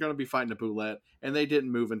were going to be fighting a Boulette, and they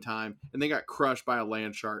didn't move in time, and they got crushed by a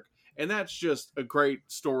land shark. And that's just a great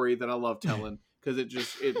story that I love telling, because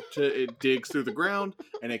it digs through the ground,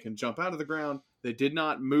 and it can jump out of the ground. They did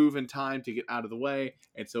not move in time to get out of the way,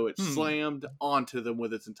 and so it slammed onto them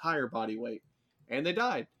with its entire body weight, and they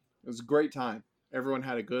died. It was a great time. Everyone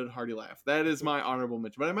had a good, hearty laugh. That is my honorable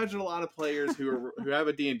mention. But I imagine a lot of players who have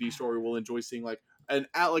a D&D story will enjoy seeing like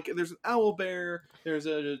there's an owl bear, there's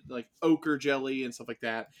a like ochre jelly and stuff like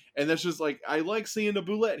that, and that's just like I like seeing a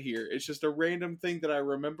Boulette here. It's just a random thing that I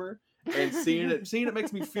remember. And seeing it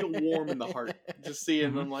makes me feel warm in the heart. Just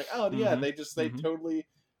seeing them like, oh yeah, they totally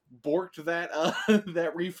borked that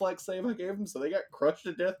that reflex save I gave them, so they got crushed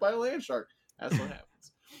to death by a land shark. That's what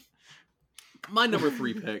happens. My number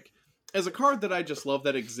 3 pick is a card that I just love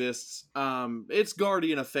that exists. It's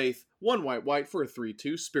Guardian of Faith, 1 white for a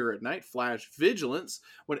 3/2 Spirit Knight, flash vigilance.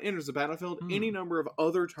 When it enters the battlefield, any number of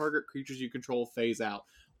other target creatures you control phase out.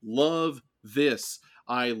 Love this.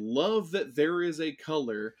 I love that there is a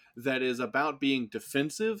color that is about being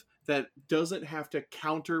defensive, that doesn't have to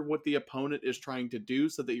counter what the opponent is trying to do,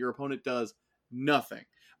 so that your opponent does nothing.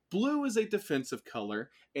 Blue is a defensive color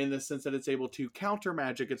in the sense that it's able to counter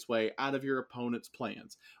magic its way out of your opponent's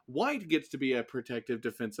plans. White gets to be a protective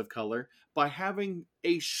defensive color by having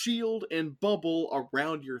a shield and bubble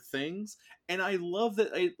around your things. And I love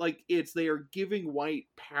that they are giving white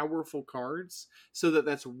powerful cards so that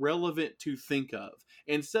that's relevant to think of.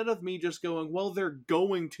 Instead of me just going, well, they're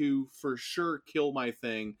going to for sure kill my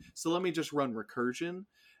thing, so let me just run recursion.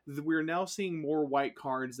 We're now seeing more white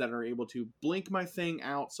cards that are able to blink my thing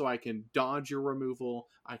out so I can dodge your removal.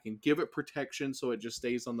 I can give it protection so it just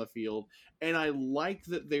stays on the field. And I like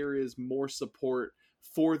that there is more support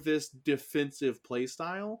for this defensive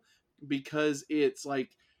playstyle, because it's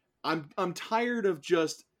like I'm tired of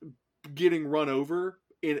just getting run over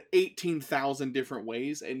in 18,000 different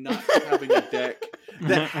ways and not having a deck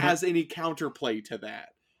that has any counterplay to that.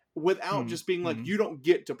 without just being like, Mhm. you don't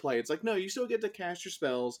get to play. It's like, no, you still get to cast your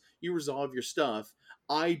spells, you resolve your stuff.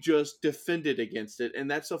 I just defended against it,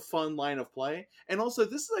 and that's a fun line of play. And also,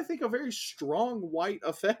 this is, I think, a very strong white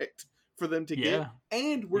effect for them to Yeah. get.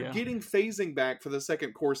 And we're Yeah. getting phasing back for the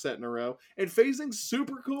second core set in a row, and phasing's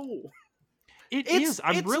super cool. It's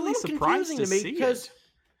I'm it's a really little surprised confusing to to me see because it.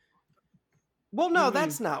 well, no,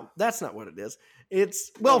 that's not what it is.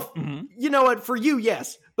 It's well, Mhm. you know what? For you,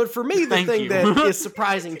 yes, but for me, the Thank thing you. that is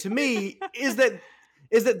surprising to me is that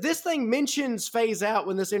this thing mentions phase out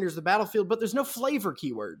when this enters the battlefield, but there's no flavor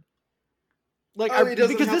keyword. Like, Oh, it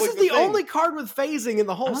doesn't because have, this like, is the the thing. only card with phasing in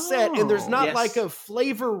the whole set, and there's not Yes. like a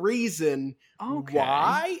flavor reason Okay.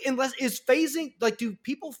 why. Unless is phasing like, do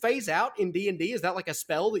people phase out in D&D? Is that like a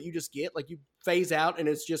spell that you just get? Like you phase out and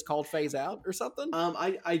it's just called phase out or something?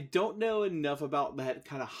 I don't know enough about that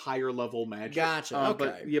kind of higher level magic. Gotcha,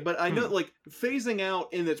 But okay. but I know like phasing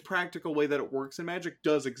out in its practical way that it works in Magic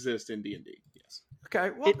does exist in D&D. Yes.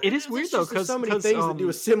 Okay, well, It is it's weird, just though, there's 'cause- so many 'cause, things that do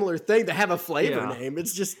a similar thing that have a flavor Yeah. name.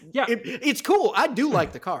 It's just Yeah. it's cool. I do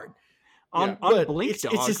like the card. On But Blink it's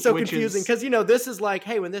Dog, just so which confusing is- because this is like,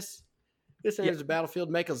 hey, when this enters the battlefield,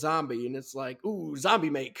 make a zombie, and it's like, ooh, zombie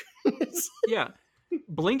make. Yeah.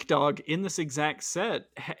 Blink Dog in this exact set,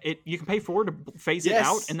 you can pay for to phase it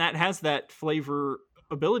out, Yes. and that has that flavor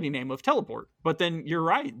ability name of teleport. But then you're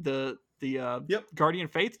right, the Guardian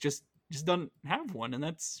Faith just doesn't have one, and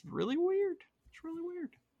that's really weird. It's really weird.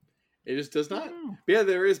 It just does I not. don't know. But yeah,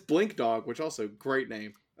 there is Blink Dog, which also great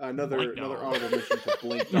name. Another Blink Dog. honorable mention to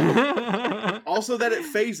Blink Dog. Also that it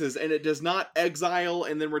phases and it does not exile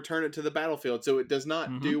and then return it to the battlefield. So it does not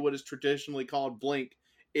Mhm. do what is traditionally called blink.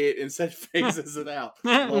 It instead phases it out.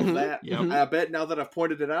 Love that. Yep. I bet now that I've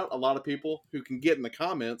pointed it out, a lot of people who can get in the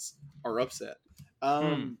comments are upset.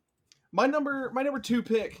 My number 2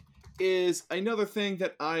 pick is another thing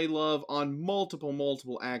that I love on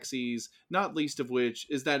multiple axes, not least of which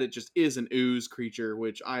is that it just is an ooze creature,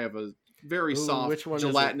 which I have a very soft, which one is it?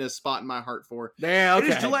 gelatinous spot in my heart for. Yeah, okay.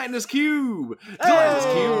 It is Gelatinous Cube. Gelatinous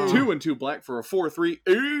Hey! Cube, 2 and 2 black for a 4/3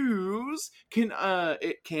 ooze.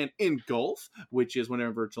 It can engulf, which is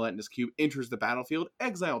whenever Gelatinous Cube enters the battlefield,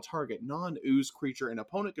 exile target non-ooze creature an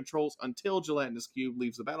opponent controls until Gelatinous Cube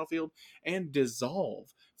leaves the battlefield, and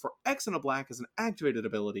dissolve. For X and a black as an activated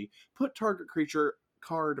ability, put target creature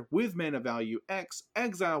card with mana value X,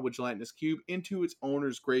 exile with Gelatinous Cube into its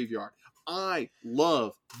owner's graveyard. I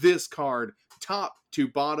love this card, top to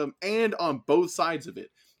bottom, and on both sides of it.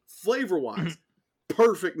 Flavor-wise,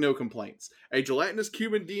 perfect, no complaints. A Gelatinous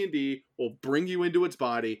Cube in D&D will bring you into its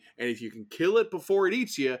body, and if you can kill it before it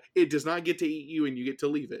eats you, it does not get to eat you, and you get to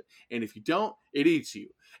leave it. And if you don't, it eats you.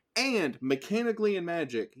 And mechanically in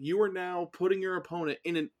Magic, you are now putting your opponent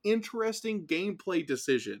in an interesting gameplay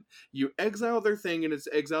decision. You exile their thing, and it's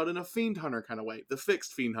exiled in a Fiend Hunter kind of way, the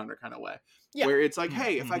fixed Fiend Hunter kind of way. Yeah. Where it's like,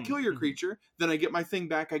 hey, if I Mhm, kill your mhm. creature, then I get my thing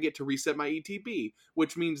back, I get to reset my ETB,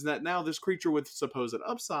 which means that now this creature with supposed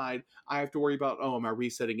upside, I have to worry about, oh, am I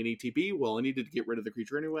resetting an ETB? Well, I needed to get rid of the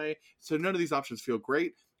creature anyway. So none of these options feel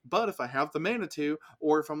great. But if I have the mana to,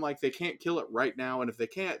 or if I'm like, they can't kill it right now, and if they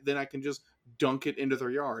can't, then I can just dunk it into their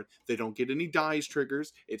yard. They don't get any dice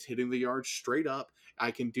triggers. It's hitting the yard straight up. I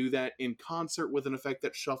can do that in concert with an effect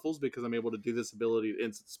that shuffles because I'm able to do this ability at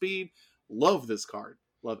instant speed. Love this card.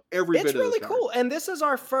 Love every bit It's of this really card. cool, and this is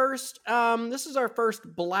our first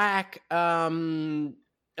black Fiend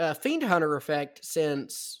Hunter effect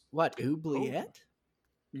since what? Oubliette?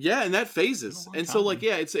 Yeah, and that phases, Been a long and so like time.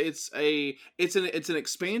 yeah, it's an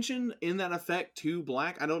expansion in that effect to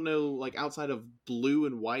black. I don't know like outside of blue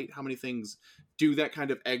and white how many things do that kind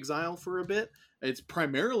of exile for a bit. It's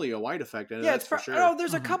primarily a white effect. I know Yeah, that's it's for sure. oh,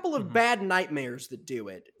 there's a Mhm, couple of mhm. bad nightmares that do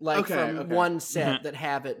it, like Okay, from okay. one set Mhm. that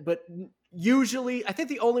have it, but usually, I think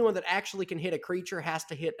the only one that actually can hit a creature has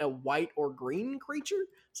to hit a white or green creature.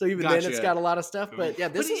 So even then, it's Gotcha. got a lot of stuff. But Oof. yeah,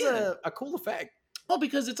 this But is yeah. a cool effect. Well,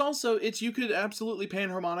 because you could absolutely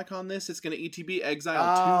panharmonic on this. It's going to ETB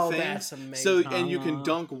exile two things. That's amazing. So, and you can Ah.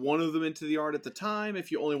 dunk one of them into the yard at the time if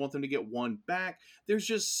you only want them to get one back. There's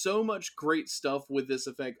just so much great stuff with this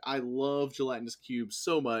effect. I love Gelatinous Cube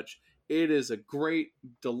so much. It is a great,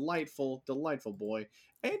 delightful boy.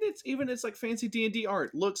 And it's like fancy D&D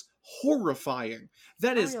art. Looks horrifying.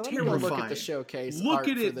 That is let me go terrifying. look at the showcase. Look art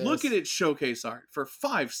at for it. Look this. at its showcase art for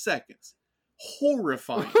 5 seconds.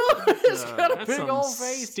 Horrifying. It's got a That's big some old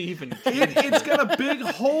face. Stephen King. It's got a big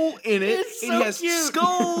hole in it. It's It so has cute.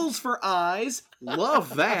 skulls for eyes.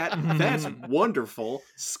 Love that. That's wonderful.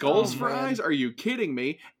 Skulls Oh, for man. eyes? Are you kidding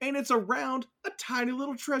me? And it's around a tiny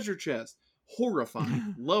little treasure chest.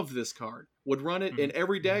 Horrifying. Love this card. Would run it in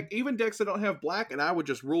every deck, even decks that don't have black, and I would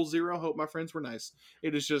just rule 0. Hope my friends were nice.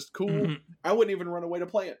 It is just cool. I wouldn't even run away to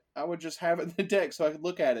play it. I would just have it in the deck so I could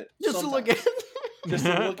look at it. Just to look at it. Just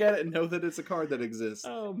to look at it and know that it's a card that exists.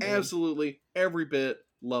 Oh, man. Absolutely, every bit.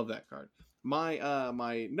 Love that card.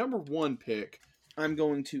 My number 1 pick, I'm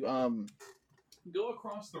going to go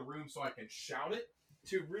across the room so I can shout it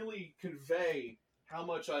to really convey how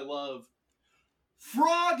much I love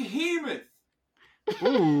Froghemoth.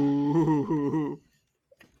 Ooh.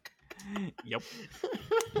 Yep.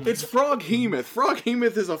 It's Froghemoth.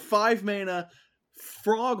 Froghemoth is a 5-mana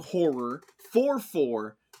frog horror,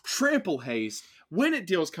 4/4, trample haste. When it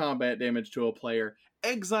deals combat damage to a player,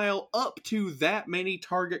 exile up to that many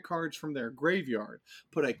target cards from their graveyard.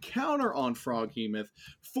 Put a counter on Froghemoth.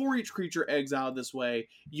 For each creature exiled this way,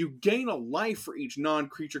 you gain a life for each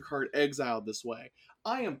non-creature card exiled this way.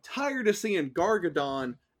 I am tired of seeing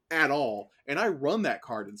Gargadon at all, and I run that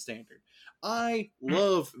card in Standard. I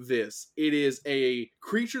love this. It is a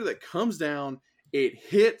creature that comes down, it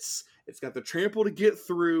hits, it's got the trample to get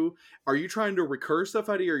through. Are you trying to recur stuff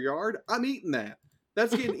out of your yard? I'm eating that.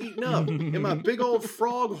 That's getting eaten up in my big old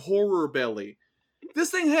frog horror belly. This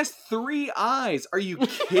thing has 3 eyes. Are you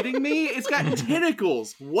kidding me? It's got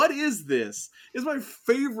tentacles. What is this? It's my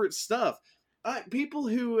favorite stuff. People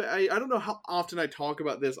who, I don't know how often I talk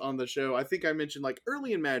about this on the show. I think I mentioned like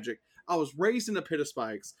early in Magic, I was raised in a pit of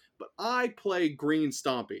spikes, but I play Green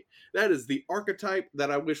Stompy. That is the archetype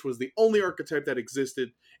that I wish was the only archetype that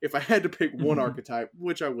existed if I had to pick one archetype,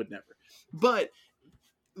 which I would never. But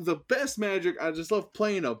the best Magic, I just love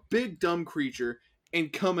playing a big dumb creature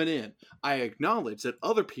and coming in. I acknowledge that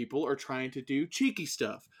other people are trying to do cheeky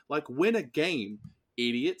stuff, like win a game.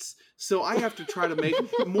 Idiots. So I have to try to make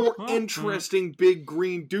more interesting big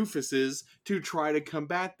green doofuses to try to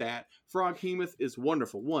combat that. Froghemoth is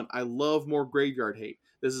wonderful. 1, I love more graveyard hate.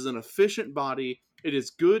 This is an efficient body. It is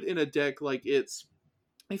good in a deck like it's...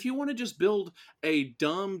 If you want to just build a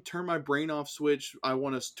dumb, turn my brain off switch, I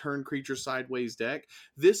want to turn creature sideways deck,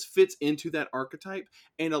 this fits into that archetype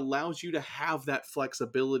and allows you to have that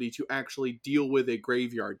flexibility to actually deal with a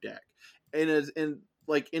graveyard deck. And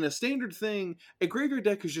like in a standard thing, a graveyard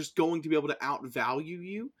deck is just going to be able to outvalue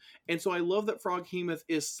you. And so I love that Froghemoth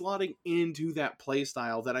is slotting into that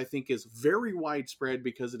playstyle that I think is very widespread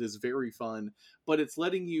because it is very fun, but it's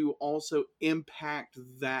letting you also impact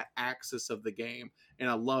that axis of the game. And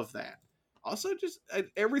I love that. Also, just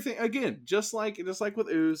everything, again, just like with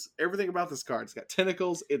Ooze, everything about this card. It's got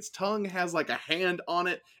tentacles. Its tongue has like a hand on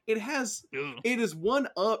it. It is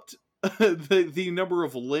one-upped the number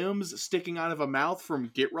of limbs sticking out of a mouth from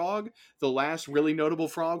Gitrog, the last really notable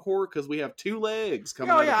frog horror, because we have 2 legs coming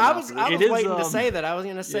out of the mouth. I was waiting to say that. I was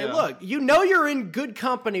going to say, look, you know you're in good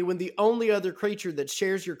company when the only other creature that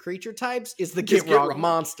shares your creature types is the Gitrog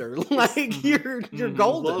monster. Like, you're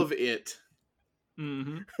golden. Love it.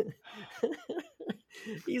 Mm-hmm.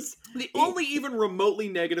 He's the only even remotely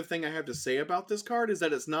negative thing I have to say about this card is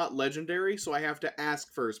that it's not legendary, so I have to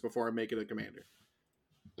ask first before I make it a commander.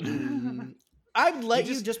 I'd let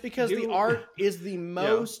you just because the art is the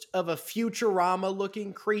most of a Futurama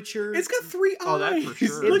looking creature. It's got 3 eyes. Oh, that for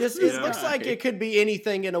sure. It looks like it could be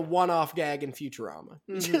anything in a one-off gag in Futurama.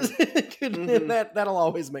 That'll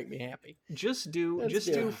always make me happy. Just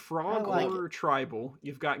do Frog Horror Tribal.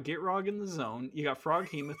 You've got Gitrog in the zone. You got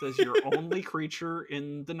Froghemoth as your only creature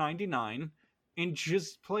in the 99, and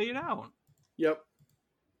just play it out. Yep.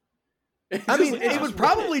 I mean, it would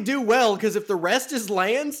probably do well because if the rest is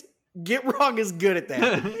lands, Gitrog is good at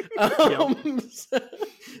that.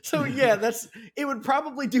 So yeah, it would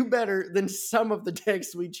probably do better than some of the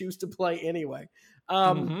decks we choose to play anyway.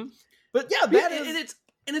 But yeah, that is,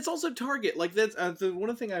 and it's also target. Like that's the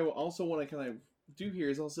one thing I also want to kind of do here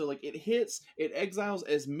is also like it exiles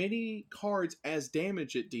as many cards as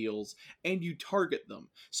damage it deals, and you target them.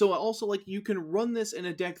 So also like you can run this in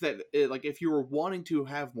a deck that like if you were wanting to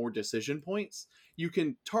have more decision points, you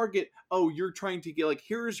can target, you're trying to get like,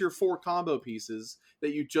 here's your 4 combo pieces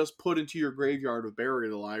that you just put into your graveyard with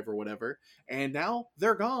Buried Alive or whatever, and now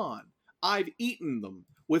they're gone. I've eaten them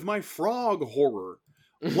with my frog horror.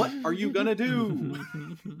 What are you gonna do?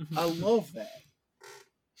 I love that.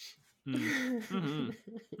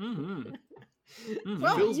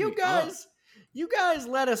 Well, you guys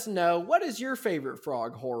let us know, what is your favorite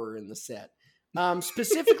frog horror in the set?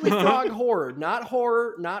 Specifically frog horror, not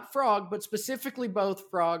frog, but specifically both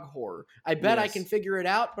frog horror. I bet I can figure it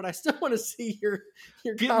out, but I still want to see your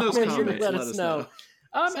comments. Let us know.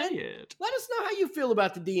 Say it. Let us know how you feel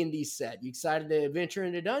about the D&D set. You excited to venture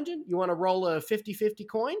into dungeon? You want to roll a 50-50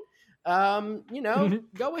 coin?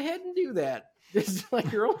 Go ahead and do that. This is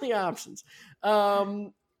like your only options.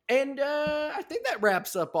 I think that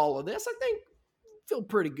wraps up all of this. I feel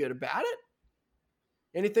pretty good about it.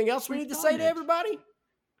 Anything else we need to say to everybody?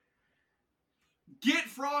 Get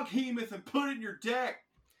Froghemoth and put it in your deck.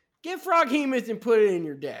 Get Froghemoth and put it in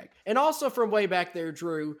your deck. And also from way back there,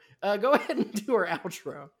 Drew, go ahead and do our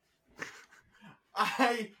outro.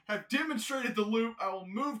 I have demonstrated the loop. I will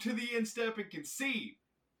move to the end step and concede.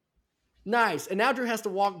 Nice. And now Drew has to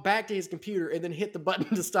walk back to his computer and then hit the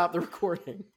button to stop the recording.